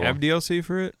woods gonna level. have DLC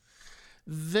for it?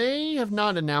 They have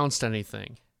not announced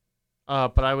anything,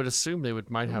 but I would assume they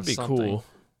might have That'd be something. cool.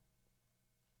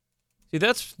 See,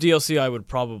 that's DLC I would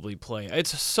probably play.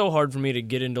 It's so hard for me to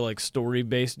get into like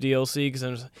story-based DLC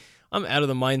because I'm out of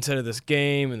the mindset of this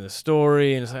game and the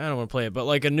story, and it's like I don't want to play it. But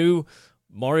like a new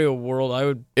Mario World, I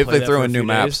would. If play they that throw for a in new few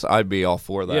maps, days. I'd be all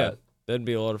for that. Yeah, that'd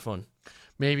be a lot of fun.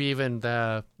 Maybe even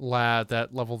that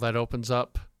level that opens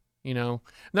up. You know, and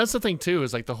that's the thing too.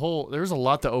 Is like there's a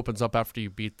lot that opens up after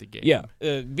you beat the game. Yeah,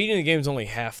 beating the game is only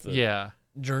half the Yeah.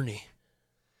 journey.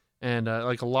 And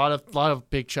like a lot of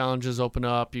big challenges open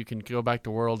up. You can go back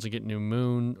to worlds and get new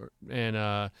moon,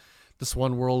 and this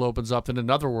one world opens up, then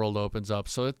another world opens up.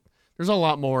 So there's a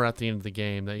lot more at the end of the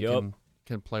game that you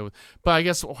can play with. But I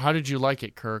guess, how did you like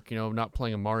it, Kirk? You know, not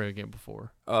playing a Mario game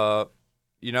before.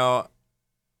 You know,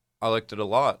 I liked it a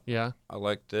lot. Yeah. I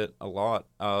liked it a lot.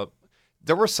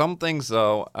 There were some things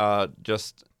though,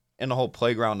 just in the whole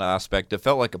playground aspect, it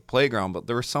felt like a playground, but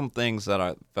there were some things that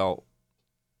I felt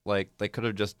like they could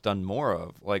have just done more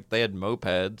of. Like they had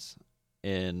mopeds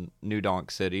in New Donk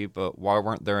City, but why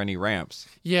weren't there any ramps?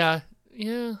 Yeah.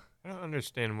 I don't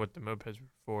understand what the mopeds were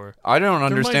for. I don't might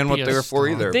understand what be they a were for star.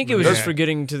 either. I think it was Yeah. just for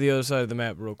getting to the other side of the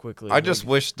map real quickly. I just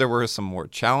wish there were some more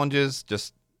challenges,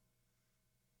 just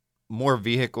more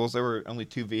vehicles. There were only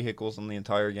 2 vehicles in the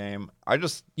entire game. I Yeah,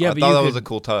 thought but that you was a could-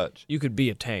 cool touch. you could be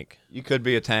a tank. You could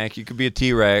be a tank, you could be a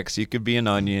T-Rex, you could be an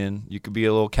onion, you could be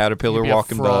a little You'd caterpillar be a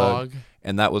walking bug, frog.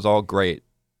 and that was all great.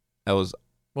 That was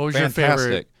What was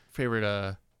fantastic. your favorite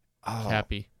Oh,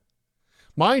 Cappy?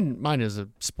 Mine is a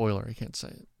spoiler. I can't say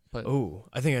it. But Oh,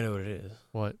 I think I know what it is.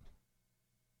 what?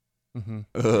 Mm-hmm.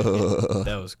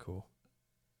 That was cool.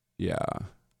 yeah.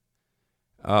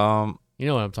 You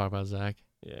know what I'm talking about, Zach.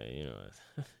 Yeah, you know.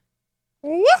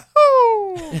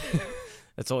 Woohoo!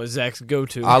 That's always Zach's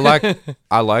go-to. I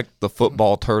like the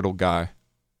football turtle guy,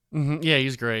 Yeah,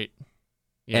 he's great.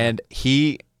 Yeah. and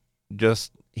he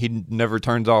never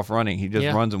turns off running. He just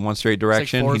Yeah. runs in one straight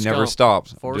direction. He Forrest never Gump.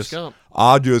 stops. Forrest Just, Gump.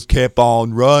 I just kept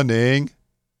on running.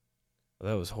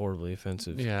 That was horribly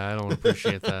offensive. Yeah, I don't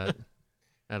appreciate that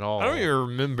at all. I don't even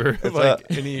remember It's like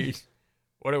any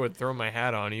what I would throw my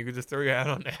hat on. You could just throw your hat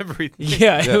on everything.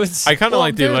 Yeah, Yeah. it was. I kind of Well,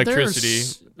 like the there's-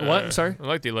 electricity. what? Sorry? I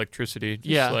like the electricity. Just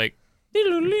Yeah. like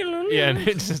yeah, and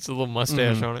it's just a little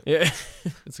mustache Mhm. on it. yeah,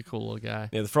 It's a cool little guy.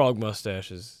 yeah. The frog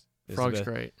mustache is the Frog's best.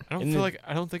 great. I don't And feel then- like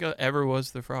I don't think I ever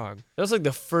was the frog. That was like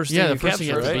the first Yeah, thing the you first thing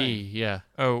you captured, have to right? be. Yeah.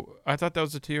 Oh, I thought that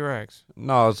was a T-Rex.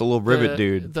 No, it's a little ribbit the,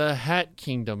 dude. The Hat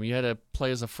Kingdom. You had to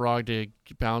play as a frog to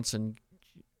bounce and,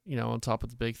 on top of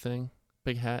the big thing,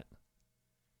 big hat.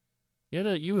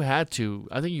 You had to.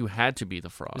 I think you had to be the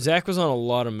frog. Zach was on a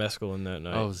lot of mescaline that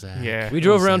night. Oh, Zach. Yeah. We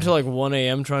drove Oh, around Zach. till like 1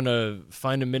 a.m. trying to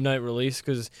find a midnight release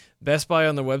because Best Buy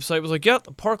on their website was like, "Yeah,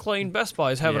 the Park Lane Best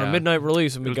Buy is having a Yeah. midnight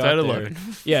release," and It we was got at there. 11.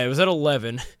 Yeah, it was at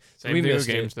 11. Same We video missed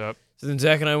it. game stuff. So then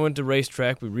Zach and I went to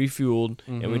Racetrack. We refueled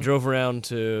and we Mhm. drove around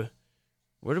to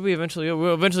Where did we eventually go? We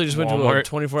eventually just went to a Walmart.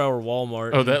 24-hour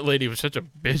Walmart. Oh, and- that lady was such a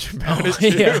bitch about Oh, it.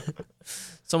 Too. yeah.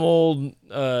 Some old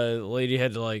lady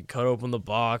had to like cut open the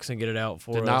box and get it out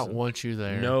for Did us. not want you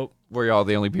there. Nope, Were y'all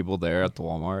the only people there at the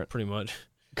Walmart? pretty much.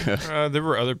 There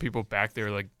were other people back there,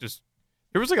 like just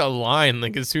there was like a line,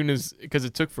 like as soon as because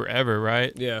it took forever,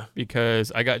 right? Yeah.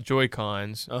 Because I got Joy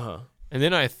Cons, and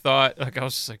then I thought, like I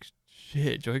was just like,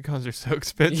 shit, Joy Cons are so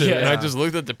expensive, and I Yeah. just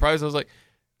looked at the price. I was like,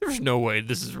 there's no way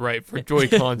this is right for Joy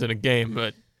Cons in a game,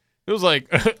 but it was like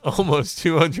almost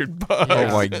 $200.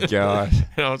 Oh my gosh.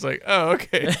 And I was like, oh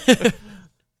okay,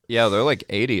 Yeah, they're like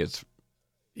 80. It's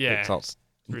yeah. all,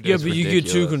 Yeah, It's but you get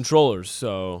 2 ridiculous. controllers,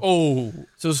 so Oh,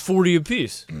 so it's 40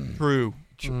 apiece. true.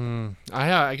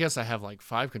 I guess I have like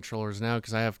 5 controllers now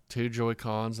because I have 2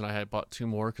 Joy-Cons and I had bought 2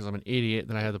 more because I'm an idiot.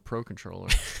 Then I had the Pro controller.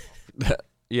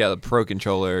 yeah, the Pro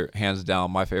controller, hands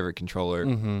down, my favorite controller.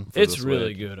 Mm-hmm. for It's the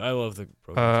really Switch. good. I love the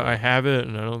Pro I controller. have it,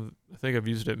 and I think I've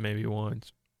used it maybe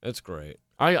once. It's great.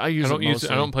 I use I don't it use it.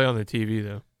 I mostly. don't play on the TV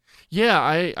though. Yeah,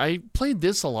 I played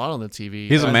this a lot on the TV.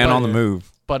 He's a man but, on the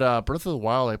move. But Breath of the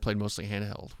Wild, I played mostly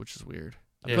handheld, which is weird.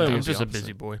 Yeah, play I'm almost just the a busy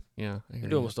opposite. boy. Yeah, I I hear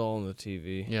do you. almost all on the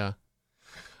TV. Yeah.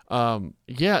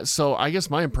 Yeah, so I guess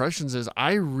my impressions is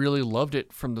I really loved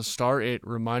it from the start. It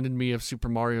reminded me of Super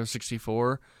Mario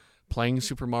 64, playing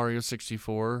Super Mario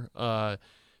 64.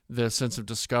 The sense of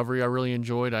discovery I really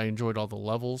enjoyed. I enjoyed all the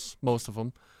levels, most of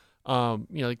them.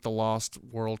 Like the Lost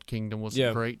World Kingdom was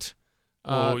Yeah. great.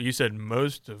 Well, you said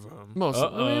most of them. Most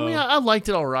of them. Uh-oh. I liked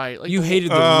it all right. Like You the-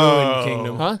 hated the Oh. Ruined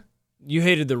Kingdom. Huh? You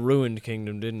hated the Ruined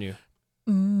Kingdom, didn't you?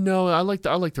 No, I liked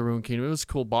the Ruin Kingdom. It was a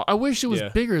cool boss. I wish it was Yeah.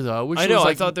 bigger though. I wish I it know, was I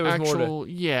like thought there was more to- actual,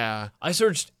 Yeah. I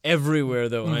searched everywhere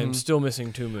though, and I'm Mhm. still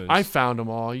missing 2 moons. I found them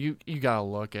all. You gotta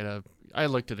look at a. I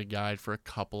looked at a guide for a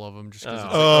couple of them just because.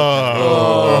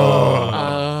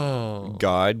 Oh.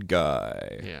 God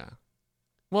guy. Yeah.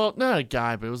 Well, not a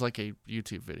guide, but it was like a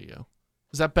YouTube video.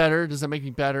 Is that better? Does that make me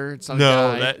better? It's not a No,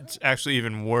 guide. that's actually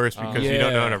even worse Oh. because you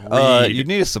don't know how to read. You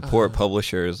need to support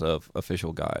publishers of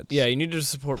official guides. Yeah, you need to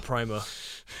support Prima.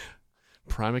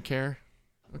 Primacare.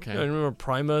 Okay. I remember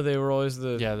Prima, they were always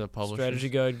the Yeah, the publisher. strategy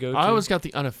guide go-to. I always got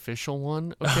the unofficial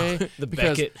one. Okay. the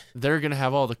because Beckett. they're gonna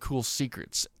have all the cool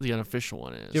secrets. The unofficial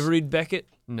one is. You ever read Beckett?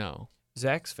 No.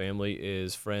 Zach's family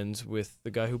is friends with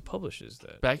the guy who publishes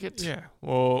that. Beckett. Yeah.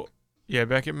 Well, yeah,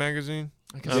 Beckett magazine.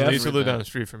 I guess Yeah, They I've used to read live down that. the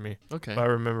street from me. Okay. If I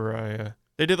remember,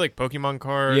 they did like Pokemon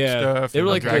card Yeah, stuff. they were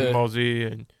and, like Dragon the- Ball Z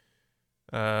and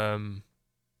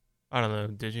I don't know,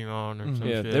 Digimon or Mhm. some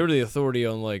Yeah, shit. they were the authority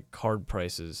on like card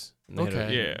prices. And they had a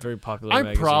Okay. Yeah. very popular I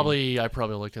magazine.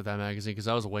 probably looked at that magazine because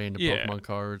I was way into Yeah. Pokemon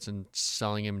cards and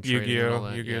selling them and trading and all Yu-Gi-Oh.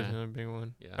 that. Yu-Gi-Oh's Yeah. another big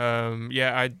one.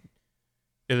 Yeah.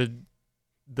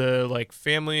 The like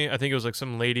family, I think it was like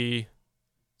some lady.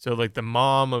 So like the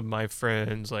mom of my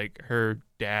friends, like her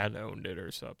dad owned it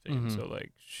or something. Mhm. So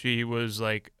like she was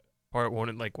like one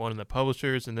of the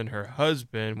publishers, and then her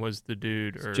husband was the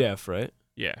dude. It's Or Jeff, right?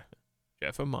 yeah,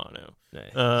 Jeff Amano. Nah,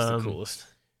 he's Um, the coolest.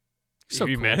 So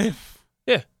you cool. met him?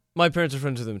 My parents are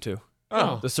friends with him too.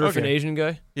 Oh, The surfing okay. Asian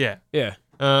guy. Yeah. Yeah.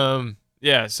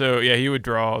 Yeah. So yeah, he would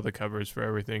draw all the covers for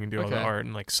everything and do all the Okay. art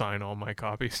and like sign all my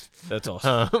copies. That's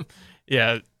awesome.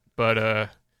 Yeah, but I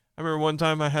remember one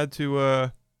time I had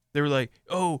to. They were like,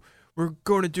 "Oh, we're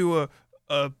going to do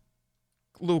a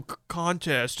little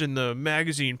contest in the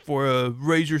magazine for a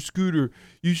Razor scooter.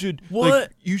 You should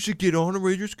What? you should get on a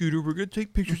Razor scooter. We're gonna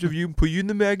take pictures of you and put you in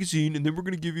the magazine, and then we're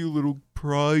gonna give you a little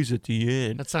prize at the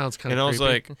end." That sounds kind And of. I was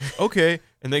like, "Okay."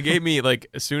 And they gave me like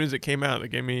as soon as it came out, they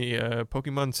gave me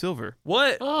Pokemon Silver.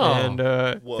 What? oh, And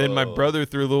then my Whoa. brother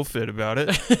threw a little fit about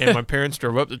it, and my parents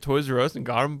drove up to Toys R Us and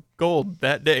got him gold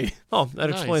that day. Oh,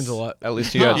 that explains a Nice. lot. At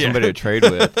least you had Yeah. somebody to trade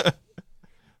with.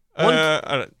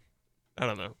 I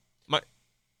don't know.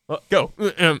 Go.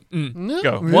 No.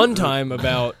 Go. One time,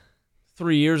 about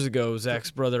 3 years ago, Zach's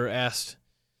brother asked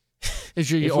Is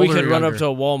you if older we could or run up younger? to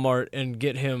a Walmart and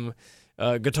get him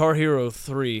Guitar Hero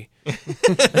 3. And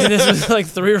this was like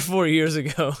 3 or 4 years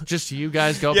ago. just you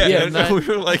guys go. Yeah, pick and that? we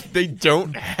were like, they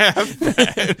don't have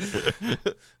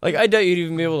that. Like, I doubt you'd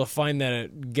even be able to find that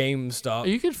at GameStop.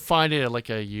 You could find it at like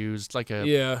a used, like a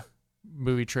Yeah.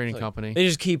 movie trading Like- company. They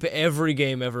just keep every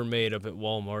game ever made up at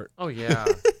Walmart. Oh yeah.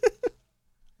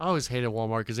 I always hated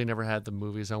Walmart because they never had the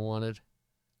movies I wanted.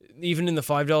 Even in the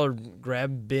 $5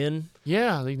 grab bin,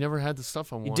 Yeah, they never had the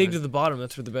stuff I wanted. you dig to the bottom.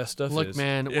 That's where the best stuff Look, is.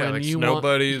 man, Yeah, when like you Snow want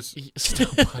Buddies. Snow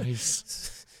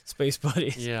buddies. Space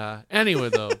Buddies. Yeah. Anyway,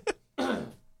 though.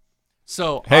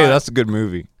 So Hey, that's a good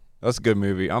movie. That's a good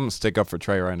movie. I'm gonna stick up for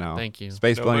Trey right now. thank you.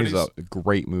 Space Bunny's Nobody's- a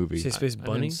great movie. Say Space I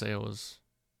Bunny? didn't say it was.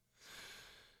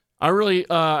 I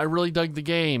really dug the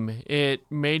game. It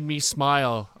made me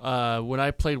smile. When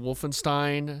I played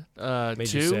Wolfenstein 2.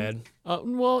 Made you sad.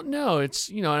 Well, no, it's,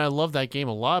 and I love that game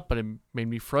a lot, but it made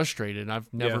me frustrated. And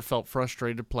I've never Yeah. felt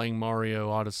frustrated playing Mario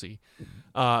Odyssey.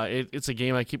 It's a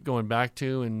game I keep going back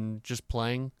to and just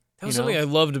playing. That was something I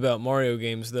loved about Mario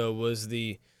games, though, was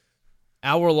the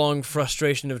hour-long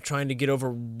frustration of trying to get over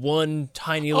one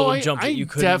tiny little jump that you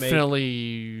couldn't make.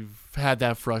 definitely had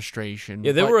that frustration.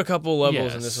 Yeah, there but- were a couple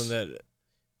levels in this yes. one that.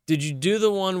 Did you do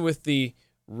the one with the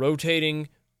rotating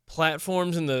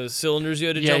platforms and the cylinders you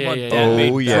had to jump on? That Oh,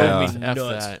 drove yeah. me F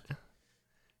nuts.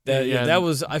 that. Yeah. That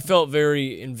was. I felt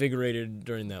very invigorated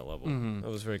during that level. Mhm. That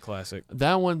was very classic.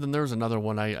 That one, then there was another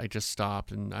one I just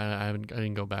stopped and I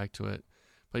didn't go back to it.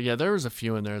 But yeah, there was a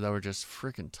few in there that were just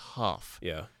freaking tough.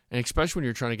 Yeah, And especially when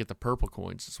you're trying to get the purple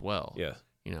coins as well. yeah.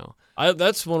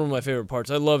 That's one of my favorite parts.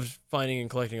 I loved finding and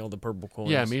collecting all the purple coins.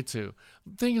 Yeah, me too.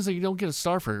 The thing is that you don't get a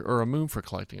star for or a moon for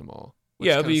collecting them all. which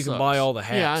Yeah, kinda but you can buy sucks. all the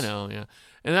hats. Yeah, I know. Yeah,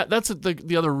 and that's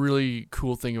the other really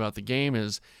cool thing about the game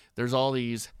is there's all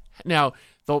these. Now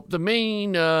the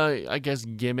main I guess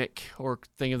gimmick or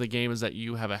thing of the game is that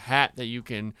you have a hat that you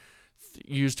can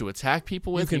use to attack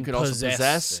people with. You can also possess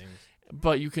possess, things.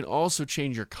 but you can also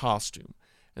change your costume,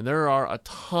 and there are a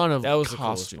ton of That was the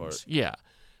coolest costumes. part.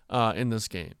 Yeah, in this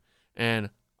game, and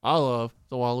I love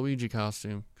the Waluigi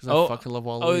costume because I Oh, fucking love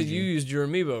Waluigi. Oh, you used your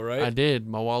amiibo, right? I did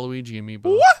my Waluigi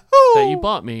amiibo that you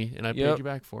bought me, and I paid Yep. you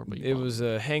back for. But you It bought was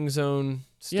a hang zone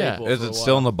Yeah. staple. Is for a it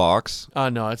still in while. the box?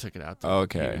 No, I took it out.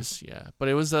 Okay. Yeah, but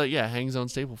it was hang zone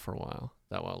staple for a while.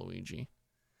 That Waluigi.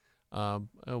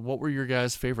 What were your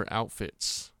guys' favorite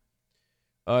outfits?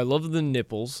 I love the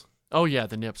nipples. Oh yeah,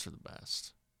 the nips are the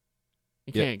best.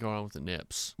 You Yeah. can't go wrong with the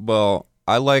nips. Well,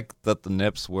 I like that the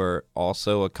nips were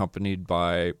also accompanied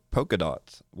by polka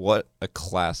dots. What a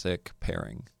classic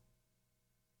pairing.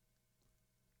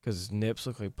 Because nips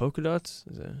look like polka dots?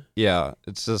 Is that... Yeah,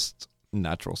 it's just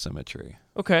natural symmetry.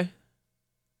 Okay.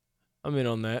 I'm in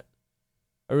on that.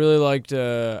 I really liked.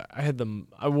 I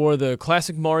wore the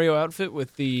classic Mario outfit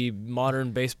with the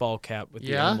modern baseball cap with the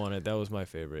Yeah? M on it. That was my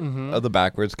favorite. Mm-hmm. The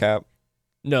backwards cap.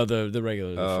 No, the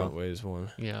regular, the Oh. front ways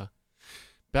one. Yeah.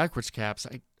 Backwards caps.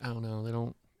 I don't know. They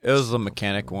don't. It was the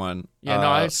mechanic one. Yeah, no,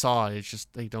 I saw it. It's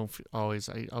just they don't always.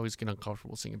 I always get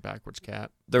uncomfortable seeing a backwards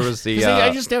cap. There was the. 'Cause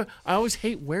I just never. I always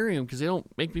hate wearing them because they don't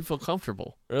make me feel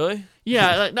comfortable. Really?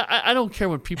 Yeah, like, no, I don't care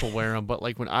when people wear them, but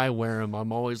like when I wear them,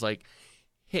 I'm always like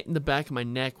hitting the back of my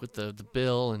neck with the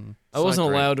bill, and I wasn't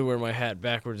allowed to wear my hat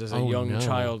backwards as a Oh, young no.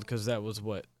 child because that was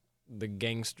what the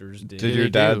gangsters did. Did they your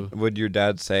dad? do. Would your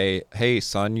dad say, "Hey,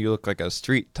 son, you look like a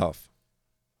street tough"?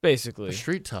 Basically,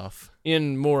 street tough.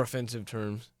 in more offensive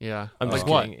terms. Yeah, I'm like just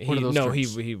what? kidding. What are those no,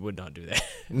 terms? he would not do that.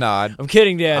 No, I I'm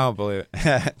kidding, Dad. don't believe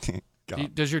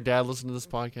it. Does your dad listen to this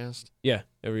podcast? Yeah,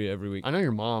 every week. I know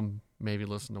your mom maybe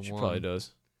listened to She one. probably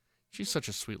does. She's such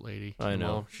a sweet lady. I Your know.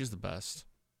 mom, she's the best.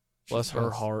 She's Bless the her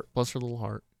best. heart. Bless her little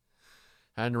heart.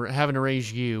 And having to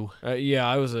raise you. Yeah,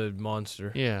 I was a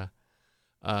monster. Yeah.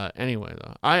 Anyway,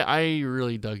 though, I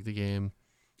really dug the game.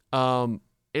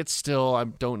 It's still, I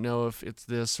don't know if it's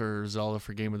this or Zelda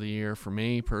for Game of the Year for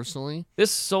me personally.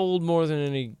 This sold more than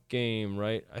any game,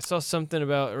 right? I saw something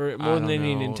about or more than don't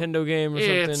any know. Nintendo game or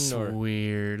It's something. Or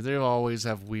weird. They always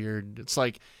have weird. It's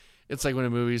like when a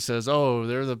movie says, "Oh,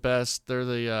 they're the best. They're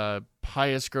the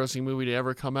highest grossing movie to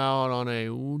ever come out on a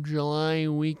July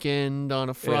weekend on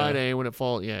a Friday when it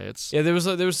falls." Yeah, it's yeah, there was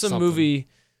some something. movie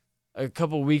a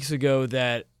couple weeks ago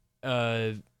that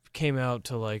came out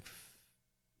to like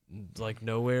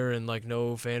nowhere and like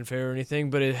no fanfare or anything,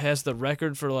 but it has the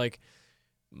record for like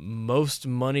most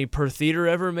money per theater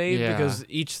ever made Yeah. because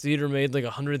each theater made like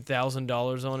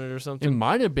 $100,000 on it or It something.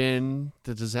 might have been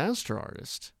The Disaster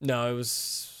Artist. No,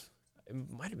 it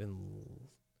might have been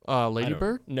Lady I don't-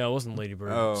 Bird? No, it wasn't Lady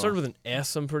Bird. Oh. It started with an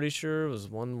S, I'm pretty sure. It was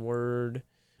one word.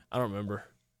 I don't remember.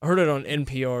 I heard it on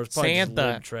NPR. It's probably just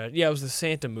Santa. lib trad. Yeah, it was the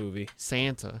Santa movie.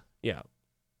 Santa. Yeah.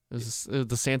 It was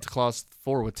the Santa Claus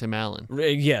 4 with Tim Allen.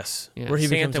 Yes. Yeah. Where he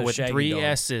becomes Santa a with shaggy 3 dog.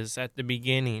 S's at the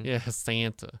beginning. Yeah,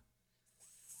 Santa.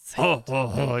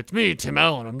 Oh, it's me, Tim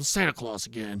Allen. I'm the Santa Claus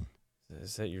again.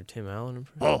 Is that your Tim Allen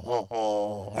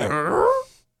impression?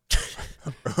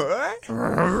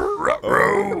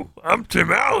 I'm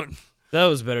Tim Allen. That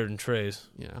was better than Trey's.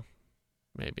 Yeah,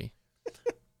 maybe.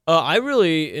 I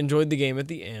really enjoyed the game at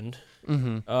the end.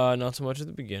 Mm-hmm. Not so much at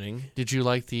the beginning. Did you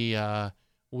like the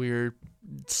weird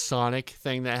Sonic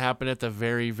thing that happened at the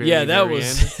very, Yeah, that very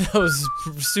was end? that was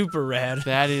super rad.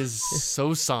 That is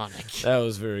so Sonic. That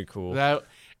was very cool.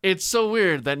 It's so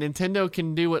weird that Nintendo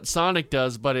can do what Sonic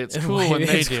does, but it's cool when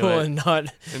they It's do cool it, and not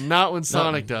and not when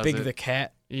Sonic not does Big it. the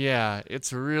cat. Yeah,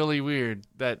 it's really weird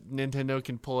that Nintendo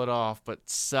can pull it off, but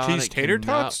Sonic Cheese tater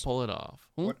cannot tots? pull it off.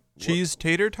 Hmm? Cheese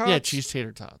tater tots? Yeah, cheese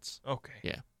tater tots.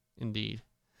 Okay. Indeed.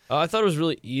 I thought it was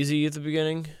really easy at the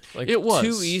beginning. Like It was.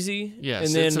 too easy. Yes,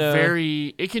 and then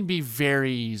it's it can be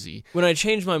very easy. when I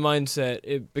changed my mindset,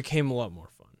 it became a lot more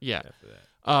fun. Yeah. After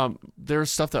that. There's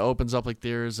stuff that opens up, like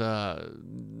there's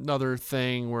another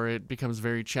thing where it becomes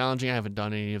very challenging. I haven't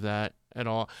done any of that at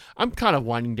all. I'm kind of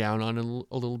winding down on it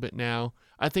a little bit now.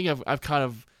 I think I've kind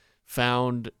of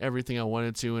found everything I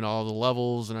wanted to in all the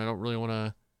levels, and I don't really want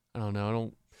to. I don't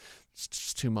know. It's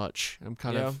just too much. I'm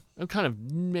kind of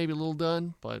maybe a little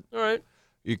done, but All right.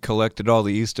 You collected all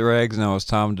the Easter eggs. Now it's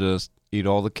time to just eat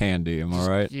all the candy. Am I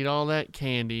right? eat all that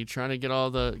candy. Trying to get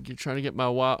my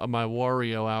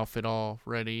Wario outfit all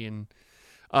ready. And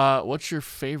what's your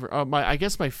favorite? I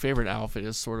guess my favorite outfit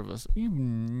is sort of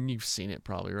you've seen it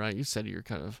probably, right? You said you're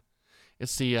kind of.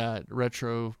 It's the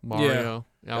retro Mario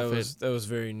outfit. That was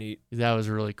very neat. That was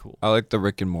really cool. I like the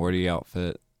Rick and Morty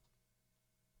outfit.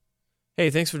 Hey,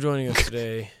 thanks for joining us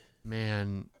today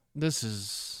Man, this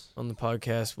is on the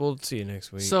podcast. We'll see you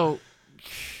next week. so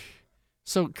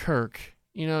Kirk,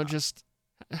 just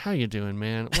how you doing,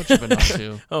 man? What you been up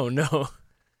to? Oh no.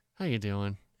 How you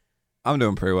doing? I'm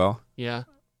doing pretty well. Yeah.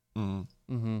 Mm.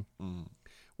 Mm-hmm. Mm.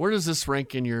 Where does this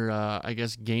rank in your I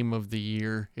guess game of the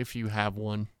year, if you have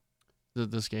one?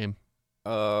 This game,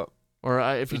 or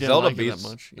if you didn't Zelda like beats it that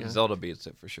much? Yeah. Zelda beats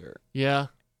it for sure. Yeah.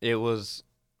 It was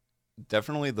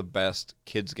definitely the best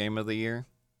kids game of the year.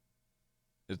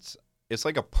 It's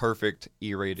like a perfect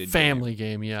E-rated Family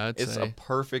game. Yeah. It's a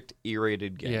perfect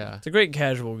E-rated game. Yeah. It's a great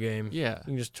casual game. Yeah. You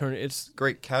can just turn it. It's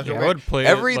Great casual. Yeah, I would play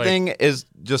Everything is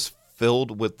just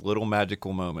filled with little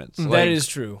magical moments. that is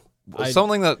true.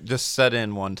 Something that just set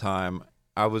in one time.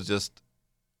 I was just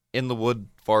in the wood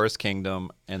forest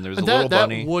kingdom, and there's a little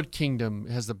bunny. That Wood Kingdom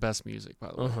has the best music, by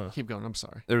the way. Uh-huh. Keep going. I'm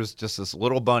sorry. There's just this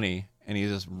little bunny, and he's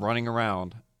just running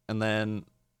around. And then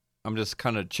I'm just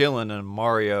kind of chilling in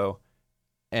Mario,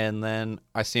 and then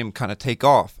I see him kind of take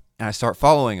off, and I start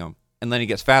following him. And then he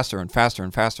gets faster and faster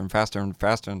and faster and faster and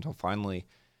faster until finally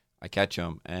I catch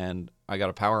him, and I got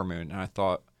a power moon. And I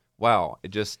thought, wow,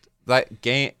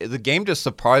 the game just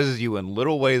surprises you in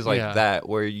little ways like that,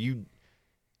 where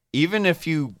even if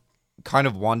you kind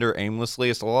of wander aimlessly,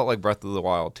 it's a lot like Breath of the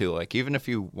Wild too. Like even if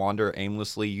you wander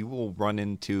aimlessly, you will run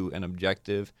into an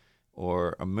objective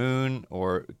or a moon,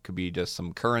 or it could be just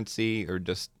some currency or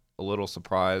just a little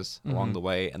surprise along the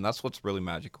way. And that's what's really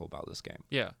magical about this game.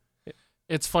 Yeah.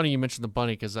 It's funny you mentioned the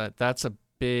bunny, because that's a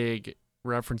big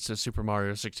reference to Super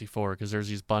Mario 64, because there's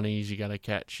these bunnies you got to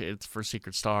catch. It's for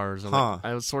secret stars. And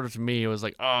I was sort of, to me, it was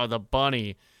like, oh, the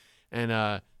bunny. And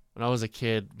when I was a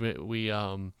kid,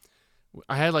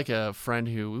 I had like a friend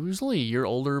who was only a year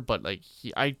older, but like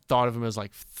I thought of him as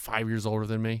like 5 years older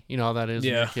than me. You know how that is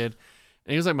when you're a kid.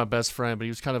 And he was like my best friend, but he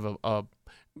was kind of a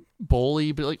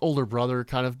bully, but like older brother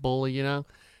kind of bully, And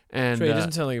Trey, he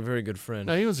doesn't sound like a very good friend.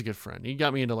 no, he was a good friend. He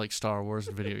got me into like Star Wars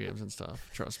and video games and stuff.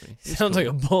 Trust me. He's Sounds cool.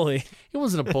 like a bully. He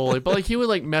wasn't a bully, but like he would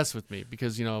like mess with me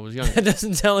because I was young. That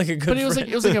doesn't sound like a good But friend.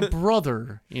 it was like a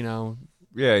brother,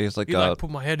 Yeah, he's like You a like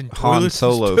put my head in Han toilets and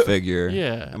Solo stuff. figure.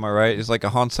 Yeah. Am I right? He's like a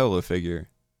Han Solo figure.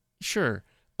 Sure.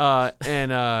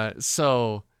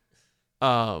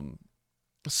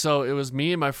 So it was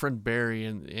me and my friend Barry,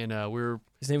 and we were.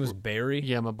 His name was Barry?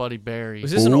 Yeah, my buddy Barry.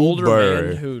 Was this an Ooh, older Barry.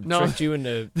 man who No. tricked you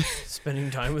into spending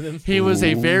time with him? He was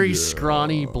a Ooh, very yeah.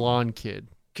 scrawny blonde kid.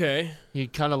 Okay. He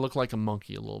kind of looked like a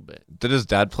monkey a little bit. Did his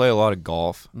dad play a lot of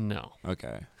golf? No.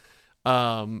 Okay.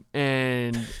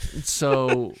 And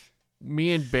so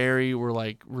me and Barry were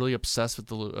like really obsessed with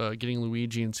getting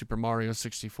Luigi in Super Mario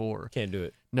 64. Can't do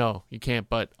it. No, you can't.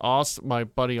 But my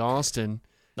buddy Austin,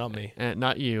 Not me. and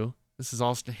not you. This is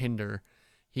Austin Hinder.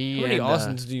 How many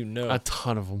Austins do you know? A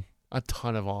ton of them. A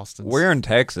ton of Austins. We're in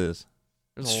Texas.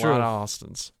 There's It's a true. lot of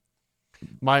Austins.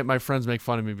 My friends make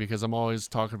fun of me because I'm always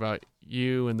talking about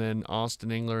you and then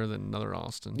Austin Engler, then another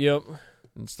Austin. Yep.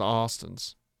 It's the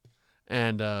Austins.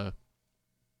 And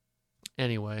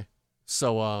anyway,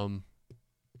 so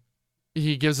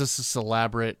he gives us this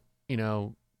elaborate,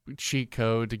 cheat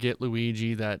code to get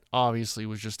Luigi that obviously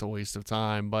was just a waste of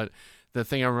time. But the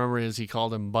thing I remember is he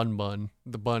called him Bun Bun.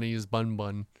 The bunny is Bun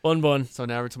Bun. Bun Bun. So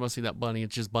now every time I see that bunny,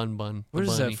 it's just Bun Bun. Where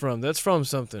is bunny. that from? That's from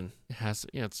something. It has,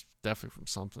 it's definitely from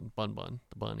something. Bun Bun,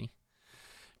 the bunny.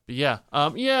 But yeah,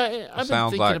 I've been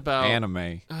Sounds thinking like about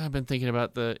anime. I've been thinking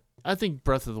about I think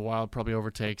Breath of the Wild probably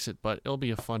overtakes it, but it'll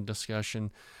be a fun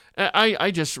discussion.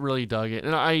 I just really dug it,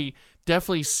 and I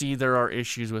definitely see there are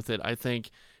issues with it. I think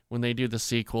when they do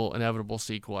the inevitable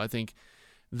sequel, I think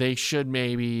they should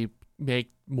maybe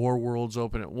make more worlds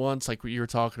open at once, like what you were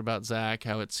talking about, Zach,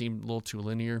 how it seemed a little too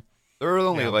linear. There was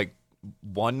only Yeah. like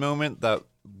one moment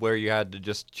where you had to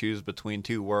just choose between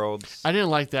two worlds. I didn't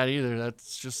like that either.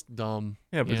 That's just dumb.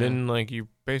 Yeah, but then like you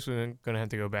basically gonna have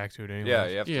to go back to it anyway. Yeah,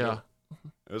 you have to Yeah. go.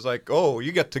 It was like, oh,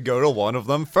 you get to go to one of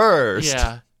them first.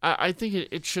 Yeah, I think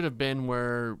it should have been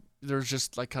where there's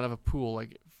just like kind of a pool.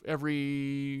 Like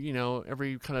every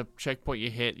kind of checkpoint you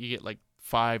hit, you get like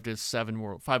 5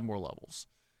 more levels,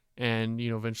 and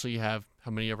eventually you have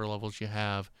how many ever levels you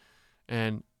have,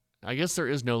 and I guess there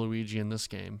is no Luigi in this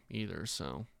game either,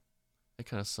 so it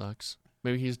kind of sucks.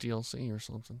 Maybe he's DLC or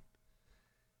something.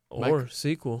 Or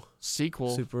sequel.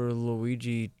 Sequel, Super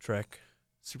Luigi Trek.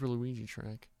 Super Luigi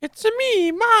track. It's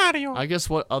me, Mario. I guess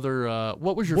what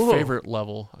was your Whoa. favorite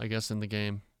level? I guess in the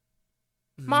game.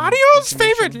 Mario's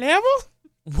favorite level?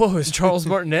 Whoa, is Charles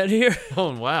Martinet here?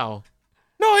 Oh wow.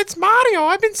 No, it's Mario.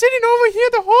 I've been sitting over here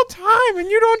the whole time, and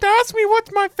you don't ask me what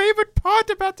my favorite part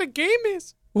about the game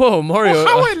is. Whoa, Mario. Or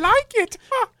how I like it.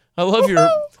 I love your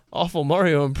awful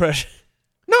Mario impression.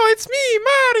 No, it's me,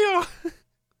 Mario.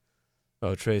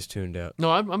 Oh, Trey's tuned out.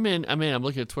 No, I'm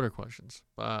looking at Twitter questions.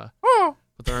 Oh,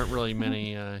 But there aren't really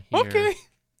many here. okay.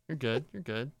 You're good.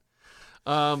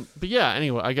 But yeah,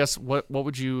 anyway, I guess what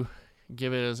would you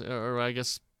give it as, or I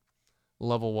guess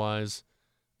level wise?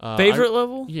 Favorite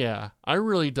level? Yeah, I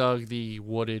really dug the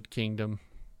Wooded Kingdom.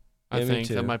 I Yeah, me think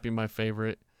too. that might be my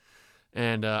favorite.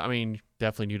 And I mean,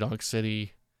 definitely New Dog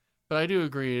City. But I do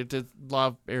agree, a lot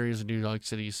of areas of New Dog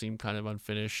City seem kind of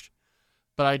unfinished.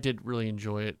 But I did really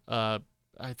enjoy it.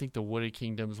 I think the Wooded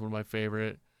Kingdom is one of my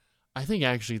favorite. I think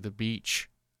actually the beach,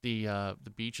 the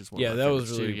beach is one. Yeah, of my that was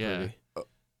favorites really too. Yeah. pretty.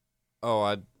 Oh,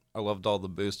 I loved all the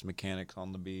boost mechanics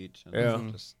on the beach. And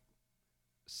Yeah. just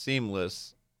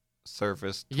seamless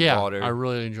surface to Yeah, water. I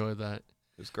really enjoyed that. It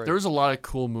was great. There was a lot of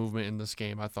cool movement in this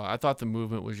game. I thought the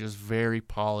movement was just very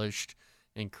polished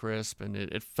and crisp, and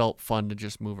it felt fun to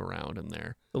just move around in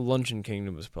there. The Luncheon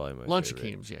Kingdom was probably my Lunch favorite.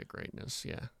 Kingdoms, yeah, greatness,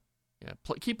 yeah.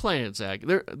 Keep playing it, Zach.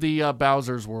 The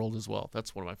Bowser's World as well.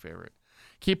 That's one of my favorite.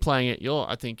 Keep playing it.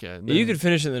 I think. Yeah, you could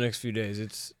finish it in the next few days.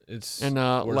 It's And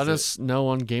worth let it. us know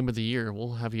on Game of the Year.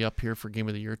 We'll have you up here for Game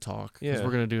of the Year talk. Because Yeah.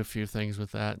 we're going to do a few things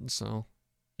with that. And so,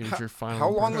 give it your final. How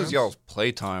long was impressions. y'all's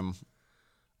playtime?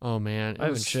 Oh, man. It I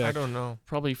haven't was checked. I don't know.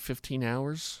 probably 15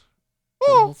 hours. for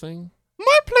The whole thing.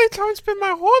 My playtime's been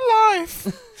my whole life.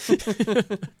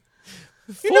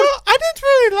 You know, I didn't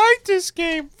really like this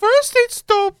game. First they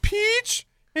stole Peach,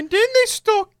 and then they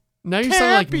stole... Now you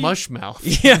sound like Cappy.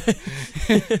 Mushmouth. Yeah.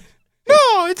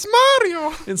 No, it's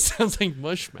Mario. It sounds like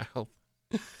Mushmouth.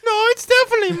 No, it's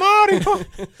definitely Mario.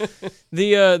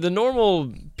 The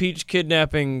normal Peach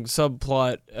kidnapping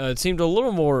subplot it seemed a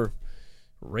little more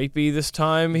rapey this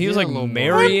time. He was Yeah, like a little more.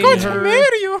 marrying I'm going to her.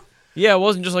 marry you. Yeah, it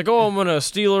wasn't just like, oh, I'm gonna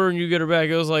steal her and you get her back.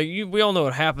 It was like, we all know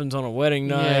what happens on a wedding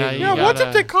night. Yeah, you Yeah, what gotta-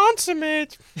 if they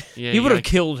consummate? Yeah, He you would have gotta-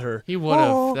 killed her. He would have.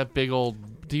 Oh. That big old.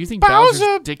 Do you think Bowser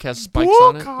Bowser's dick has spikes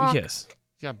on it? Bullcock. Yes,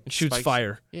 Yeah, it shoots spikes.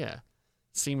 fire. Yeah,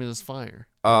 semen is fire.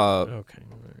 Okay.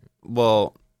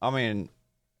 Well, I mean,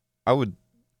 I would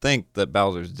think that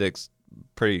Bowser's dick's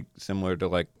pretty similar to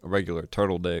like a regular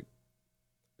turtle dick.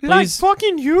 Like Please.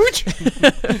 fucking huge?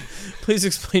 Please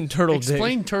explain turtle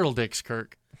Explain turtle dicks,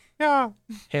 Kirk. Yeah.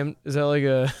 dick. Ham, is that like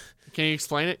a Can you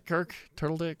explain it, Kirk?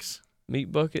 Turtle dicks.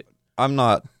 meat bucket? I'm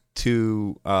not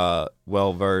too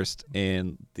well versed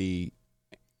in the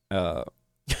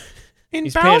In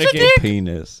He's Bowser panicking. Dick?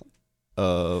 penis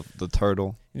of the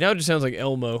turtle. Now it just sounds like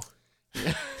Elmo.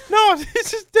 No,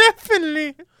 this is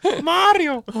definitely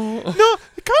Mario. No, kind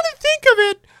of think of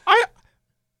it.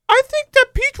 I think that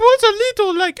Peach was a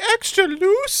little like extra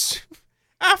loose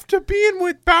after being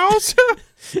with Bowser.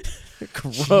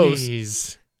 Gross.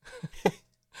 Jeez.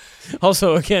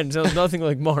 Also, again, sounds nothing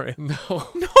like Mario. No.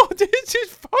 No, this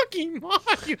is fucking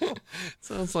Mario.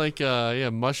 Sounds like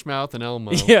Mushmouth and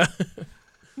Elmo. Yeah.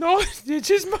 No, this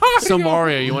is Mario. So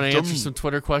Mario, you want to answer some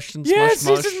Twitter questions? Yes,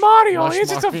 Mush, this mush? is Mario. Mush,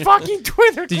 This is a Mario. fucking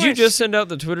Twitter. Did you just send out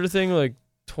the Twitter thing like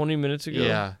 20 minutes ago?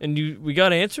 Yeah. And we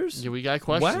got answers? Yeah, we got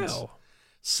questions. Wow.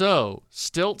 So,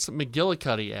 Stilts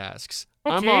McGillicuddy asks,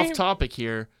 I'm Okay. off topic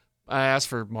here. I asked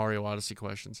for Mario Odyssey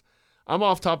questions. I'm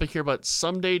off topic here, but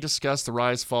someday discuss the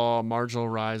rise, fall, marginal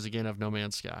rise again of No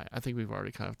Man's Sky. I think we've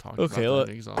already kind of talked Okay, about look.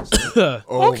 that exhaustively.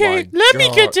 Okay, let me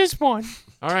get this one.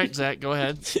 All right, Zach, go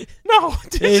ahead. No,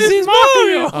 this This is is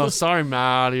Mario. Oh, sorry,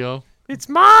 Mario. It's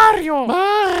Mario.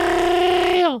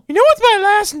 Mario. You know what my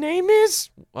last name is?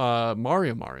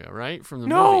 Mario, right? From the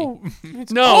movie. No.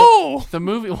 It's No. O. The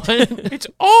movie, what? It's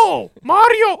O.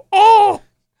 Mario O.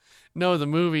 No, the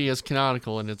movie is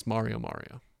canonical and it's Mario.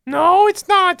 No, it's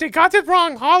not. They got it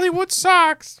wrong. Hollywood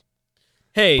sucks.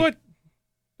 Hey, But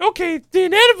Okay, the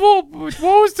inedible. What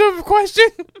was the question?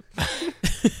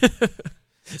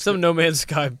 Some No Man's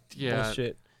Sky Yeah.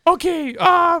 bullshit. Okay,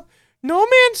 No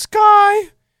Man's Sky.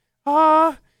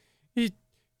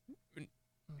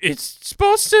 It's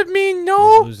supposed to mean He's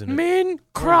no losing it. men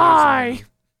cry.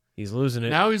 He's losing it.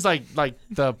 Now he's like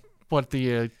the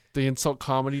insult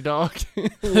comedy dog. A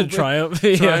little bit. Triumph.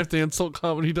 Yeah. Triumph, the insult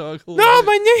comedy dog. a little No, bit.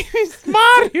 my name is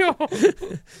Mario.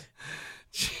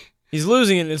 He's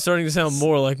losing it and it's starting to sound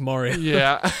more like Mario.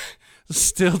 Yeah.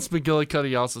 Stilts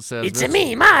McGillicuddy also says It's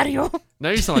me, Mario. Now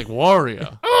you sound like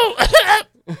Wario.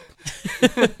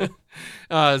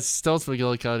 Stilts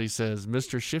McGillicuddy says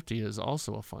Mr. Shifty is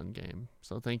also a fun game.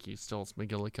 So thank you, Stilts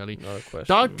McGillicuddy. Another question.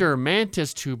 Dr.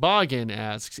 Mantis Toboggan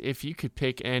asks if you could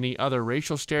pick any other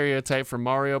racial stereotype for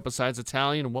Mario besides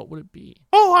Italian, what would it be?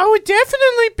 Oh, I would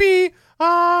definitely be,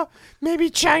 maybe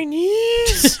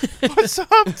Chinese or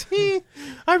something.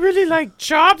 I really like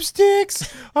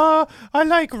chopsticks. I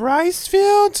like rice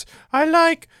fields. I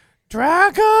like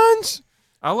dragons.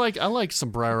 I like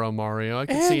Sombrero Mario. I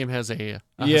can see him as a Yeah.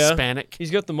 Hispanic.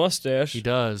 He's got the mustache. He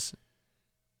does.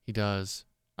 He does.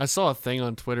 I saw a thing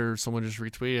on Twitter. Someone just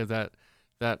retweeted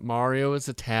that Mario is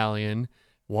Italian,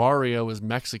 Wario is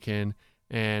Mexican,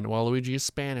 and Waluigi is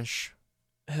Spanish.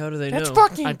 How do they That's know?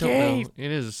 fucking I don't gay. know.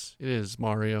 It is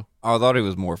Mario. I thought he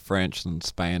was more French than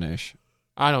Spanish.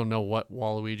 I don't know what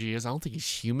Waluigi is. I don't think he's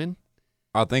human.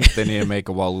 I think they need to make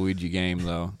a Waluigi game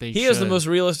though. They He has the should. most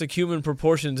realistic human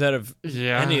proportions out of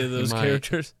yeah, any of he those might.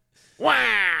 characters.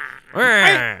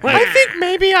 I think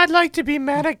maybe I'd like to be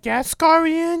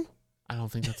Madagascarian. I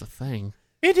don't think that's a thing.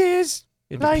 It is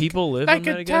Do Like- people live like on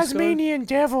a Madagascar? Tasmanian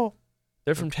devil.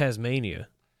 They're from Tasmania.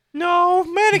 No,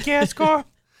 Madagascar.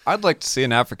 I'd like to see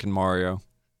an African Mario.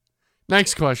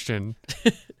 Next question.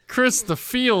 Chris the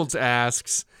Fields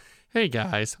asks, "Hey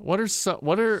guys, what are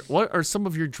some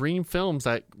of your dream films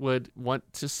that would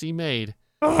want to see made?"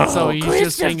 So he's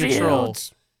just being a troll.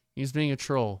 Fields. He's being a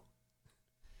troll.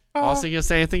 Oh. Also, you gonna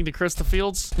say anything to Chris the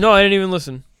Fields? No, I didn't even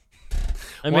listen.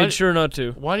 I What? made sure not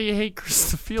to. Why do you hate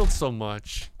Chris the Fields so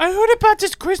much? I heard about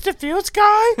this Krista Fields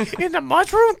guy in the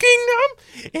Mushroom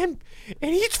Kingdom,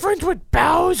 and he's friends with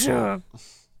Bowser.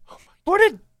 What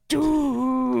a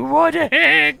dude! What a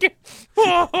heck!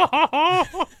 I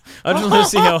just want to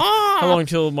see how long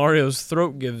till Mario's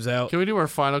throat gives out. Can we do our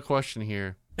final question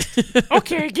here?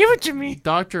 Okay, give it to me.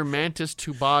 Dr. Mantis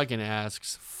Toboggan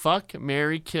asks, "Fuck,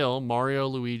 marry, kill Mario,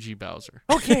 Luigi, Bowser."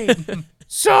 Okay,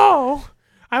 so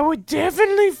I would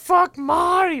definitely fuck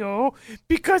Mario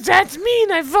because that's me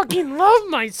and I fucking love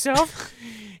myself.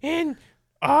 And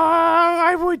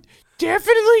I would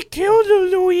definitely kill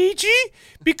Luigi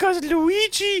because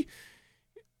Luigi,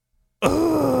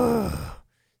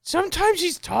 sometimes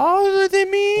he's taller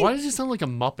than me. Why does he sound like a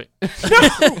Muppet?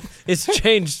 It's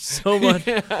changed so much.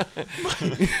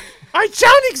 I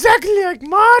sound exactly like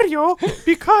Mario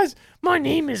because my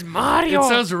name is Mario. It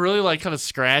sounds really like kind of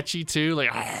scratchy too.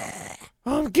 Like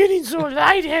I'm getting so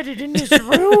lightheaded in this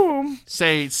room.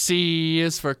 say C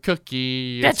is for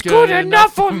cookie. That's It's good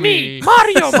enough for me.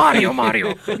 Mario, Mario,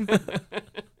 Mario.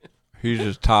 He's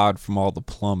just tired from all the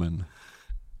plumbing.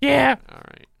 Yeah, All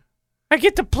right. I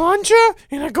get the plunger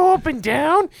and I go up and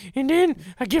down, and then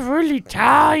I get really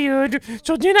tired.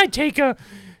 So then I take a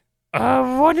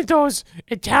one of those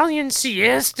Italian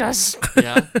siestas.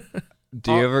 Yeah.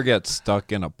 Do you ever get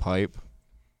stuck in a pipe?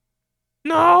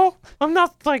 No, I'm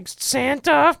not like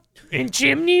Santa in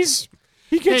chimneys.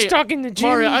 He gets Hey, stuck in the chimneys.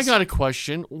 Mario, I got a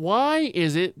question. Why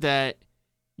is it that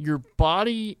your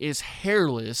body is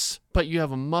hairless, but you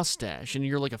have a mustache, and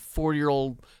you're like a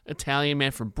 40-year-old Italian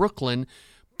man from Brooklyn,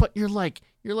 but you're like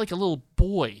a little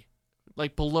boy,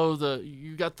 like below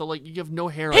you have no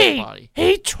hair on your body.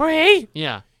 Hey, Trey,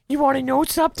 Yeah. you want to know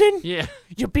something? Yeah.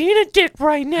 You're being a dick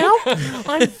right now.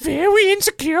 I'm very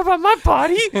insecure about my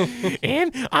body,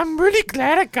 and I'm really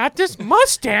glad I got this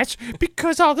mustache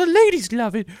because all the ladies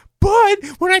love it. But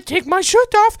when I take my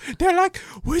shirt off, they're like,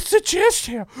 "Where's the chest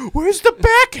hair? Where's the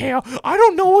back hair? I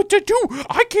don't know what to do.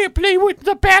 I can't play with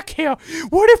the back hair.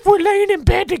 What if we're laying in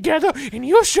bed together and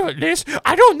you're shirtless?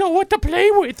 I don't know what to play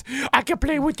with. I can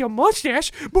play with your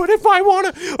mustache, but if I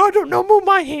want to, I don't know, move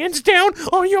my hands down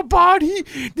on your body,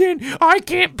 then I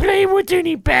can't play with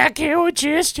any back hair or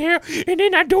chest hair, and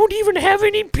then I don't even have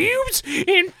any pubes,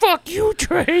 and fuck you,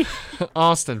 Trey."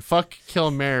 Austin, fuck,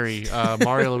 kill, marry,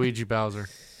 Mario, Luigi, Bowser.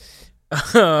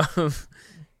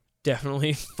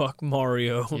 Definitely fuck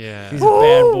Mario. Yeah. He's a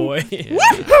bad boy.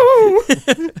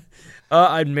 Woohoo!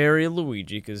 I'd marry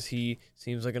Luigi because he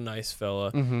seems like a nice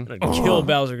fella. Mm-hmm. And I'd kill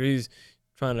Bowser because he's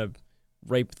trying to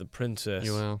rape the princess.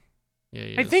 You will.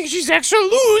 Yeah. I think she's extra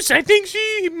loose. I think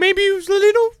she maybe was a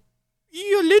little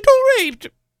You're a little raped.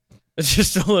 It's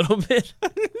just a little bit.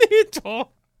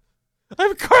 Little.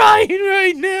 I'm crying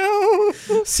right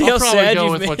now. See I'll how probably sad go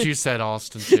you've with made what it? you said,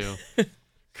 Austin, too.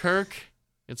 Kirk,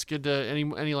 it's good to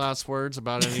any last words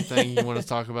about anything you want to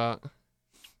talk about?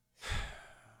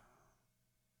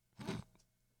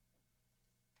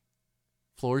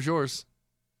 Floor is yours.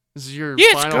 This is your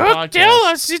Yes, final Kirk, podcast. tell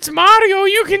us. It's Mario.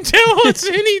 You can tell us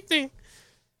anything.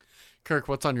 Kirk,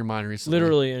 what's on your mind recently?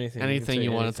 Literally anything. Anything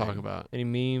you want to talk anything. about. Any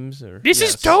memes or? This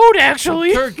Yes. is Toad,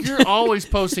 actually. Kirk, you're always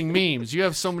posting memes. You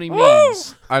have so many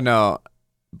memes. I know,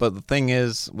 but the thing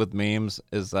is with memes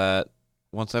is that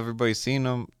once everybody's seen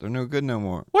them, they're no good no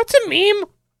more. What's a meme?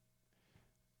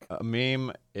 A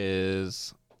meme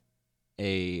is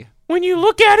a When you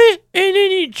look at it and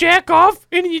then you jack off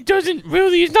and it doesn't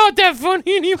really, it's not that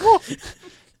funny anymore.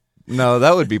 no,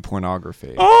 that would be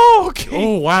pornography. Oh, okay.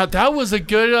 Oh wow, that was a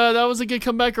good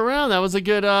comeback around. That was a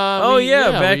good. Oh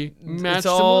yeah, back. we matched It's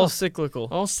them all up. cyclical.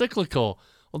 All cyclical.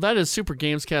 Well, that is Super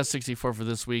Gamescast 64 for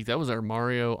this week. That was our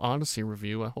Mario Odyssey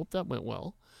review. I hope that went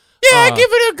well. Yeah, I give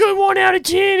it a good 1 out of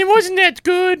 10. It wasn't that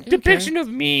good. Okay. Depiction of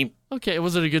me. Okay,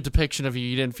 was it a good depiction of you?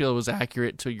 You didn't feel it was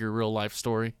accurate to your real life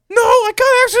story? No, I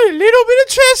got actually a little bit of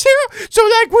chest hair. So,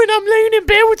 like, when I'm laying in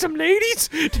bed with some ladies,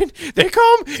 they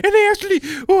come and they actually,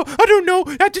 well, I don't know,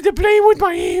 after they're playing with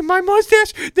my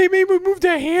mustache, they maybe move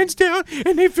their hands down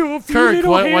and they feel a few Kirk,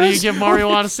 little what do you hairs. give Mario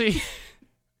Odyssey?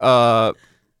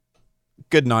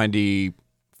 Good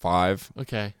 95.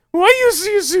 Okay. Why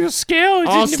you use a scale? Is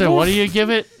it Austin, what do you give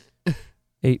it?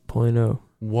 8.0.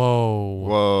 Whoa.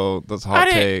 Whoa, that's a hot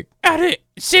take. At it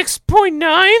 6.9?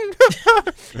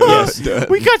 Yes.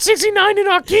 We got 69 in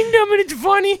our kingdom and it's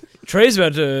funny. Trey's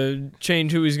about to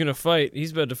change who he's gonna fight.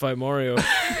 He's about to fight Mario.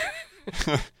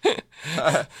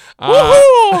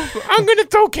 Woohoo! I'm gonna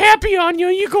throw Cappy on you.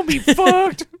 You're gonna be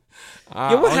fucked.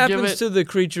 Yeah, what I'll give happens it, to the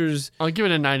creatures? I'll give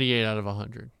it a 98 out of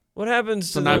 100. What happens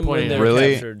So to them 9.8. when they're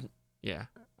Really? captured? Yeah,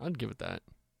 I'd give it that.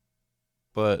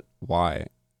 But why?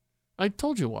 I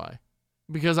told you why.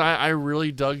 Because I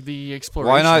really dug the exploration.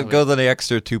 Why not of go it. the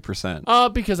extra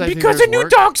 2%? Because I think Because there's of New work.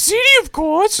 Dark City, of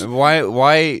course. Why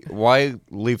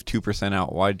leave 2%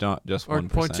 out? Why not just Or 1%?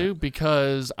 0.2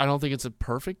 because I don't think it's a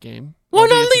perfect game. Why I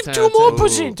think not it's leave a 10 2 out of more 10.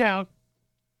 percent out?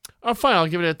 Oh, fine. I'll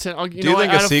give it a 10. You Do you know what?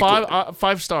 think a Out of sequel-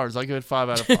 5 stars. I'll give it 5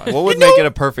 out of 5. What would make it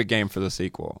a perfect game for the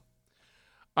sequel?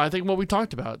 I think what we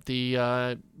talked about, the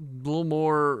little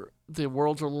more, the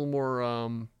worlds are a little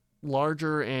more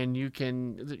larger, and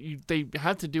they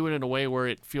have to do it in a way where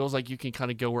it feels like you can kind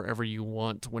of go wherever you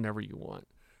want, whenever you want,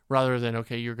 rather than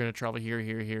okay, you're going to travel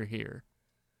here.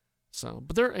 So,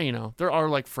 but there are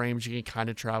like frames you can kind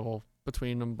of travel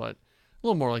between them, but a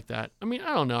little more like that. I mean,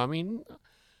 I don't know. I mean,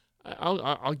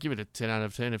 I'll give it a 10 out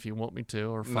of 10 if you want me to,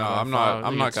 or 5 No, out of I'm 5. not. I I'm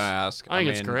think not it's- gonna ask. I think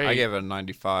it's great. I gave it a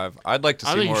 95. I'd like to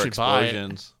I see think you more should buy it.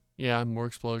 explosions. Yeah, more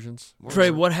explosions.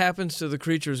 Trey, what happens to the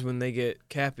creatures when they get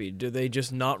Cappy? Do they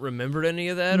just not remember any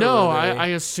of that? No, or are they- I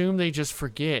assume they just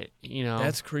forget.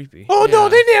 That's creepy. Oh, no, Yeah.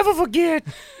 they never forget.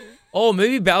 Oh,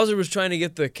 maybe Bowser was trying to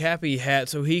get the Cappy hat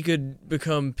so he could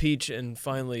become Peach and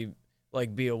finally,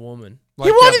 like, be a woman. Like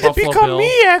He that wanted to Buffalo become Bill.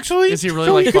 me, actually. Is he really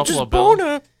so like he could Buffalo just Bill? bone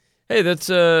her. Hey, that's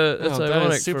that is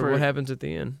ironic super- for what happens at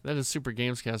the end. That is Super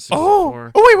Gamescast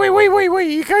 64. Oh, wait.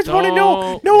 You guys want to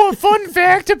know a fun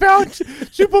fact about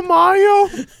Super Mario?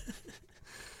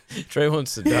 Trey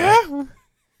wants to die. Yeah?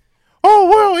 Oh,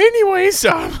 well, anyways,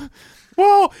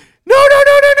 well, no.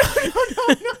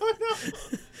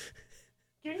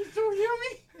 Can you still hear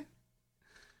me?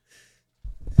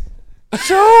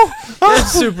 So,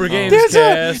 That's Super Games there's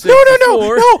Cast. no.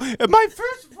 64. My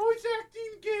first voice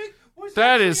acting gig was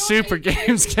That is actually on Super a Games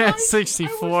Games Cast Night.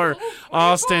 64. I was a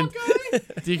Austin. football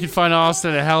guy. You can find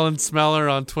Austin at Helen Smeller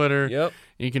on Twitter. Yep.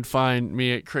 You can find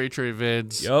me at Cray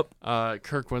Vids. Yep.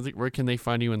 Kirk, where can they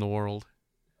find you in the world?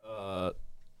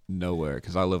 Nowhere,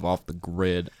 because I live off the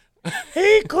grid.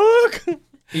 Hey, Cook.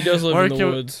 He does live Or in the can-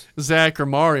 woods. Zach or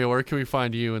Mario, where can we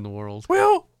find you in the world?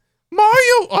 Well,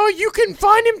 Mario, you can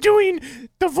find him doing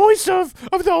the voice of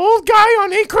the old guy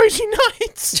on 8 Crazy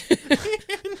Nights.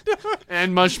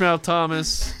 And Mushmouth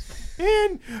Thomas.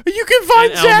 And you can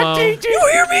find And Zach Elmo. DT. You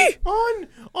hear me?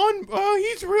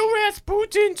 He's real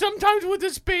Rasputin, sometimes with a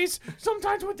space,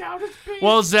 sometimes without a space.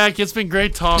 Well, Zach, it's been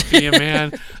great talking to you,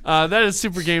 man. That is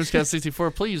Super Gamescast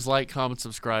 64. Please like, comment,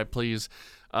 subscribe. Please,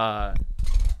 comment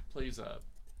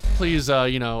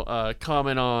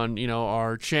on,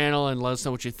 our channel and let us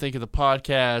know what you think of the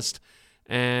podcast.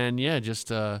 And yeah,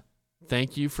 just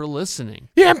thank you for listening.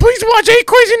 Yeah, and please watch 8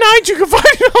 Crazy Nights. You can find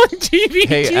it on TV.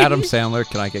 Hey, Adam Sandler,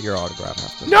 can I get your autograph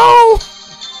after? No!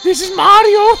 This is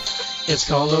Mario. It's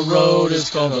called a road. It's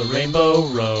called the Rainbow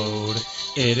Road.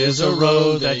 It is a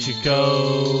road that you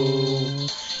go.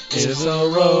 It is a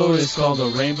road, it's called the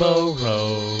Rainbow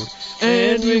Road.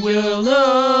 And you will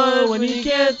know when you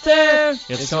get there.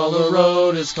 It's called the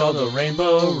road, it's called the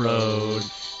Rainbow Road.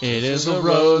 It is a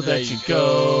road that you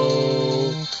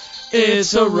go.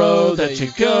 It's a road that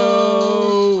you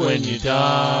go when you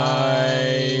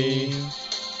die.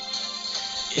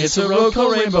 It's a road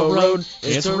called Rainbow Road.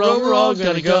 It's a road we're all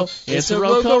gonna go. It's a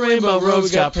road called Rainbow Road.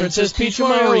 It's got Princess Peach,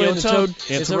 Mario, and Toad.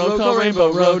 It's a road called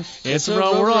Rainbow Road. It's a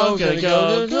road we're all gonna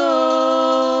go.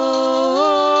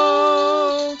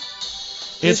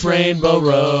 It's Rainbow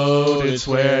Road. It's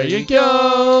where you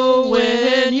go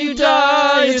when you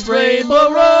die. It's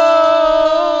Rainbow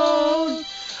Road.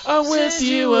 I'm with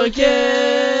you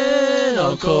again,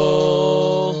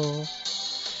 Uncle.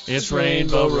 It's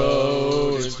Rainbow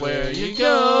Road, it's where you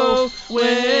go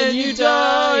when you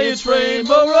die. It's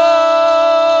Rainbow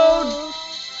Road.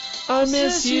 I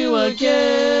miss you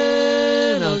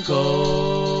again,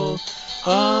 Uncle.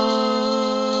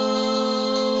 Oh,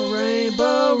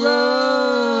 Rainbow Road.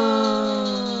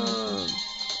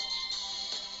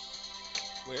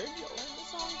 Where did you learn the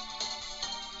song?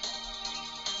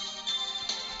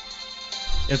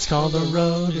 It's called the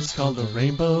road, it's called the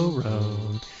Rainbow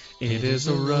Road. It is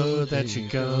a road that you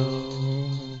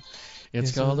go.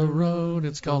 It's called the road,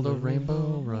 it's called the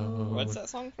Rainbow Road. What's that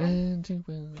song from? And you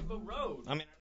will. Rainbow Road. I mean.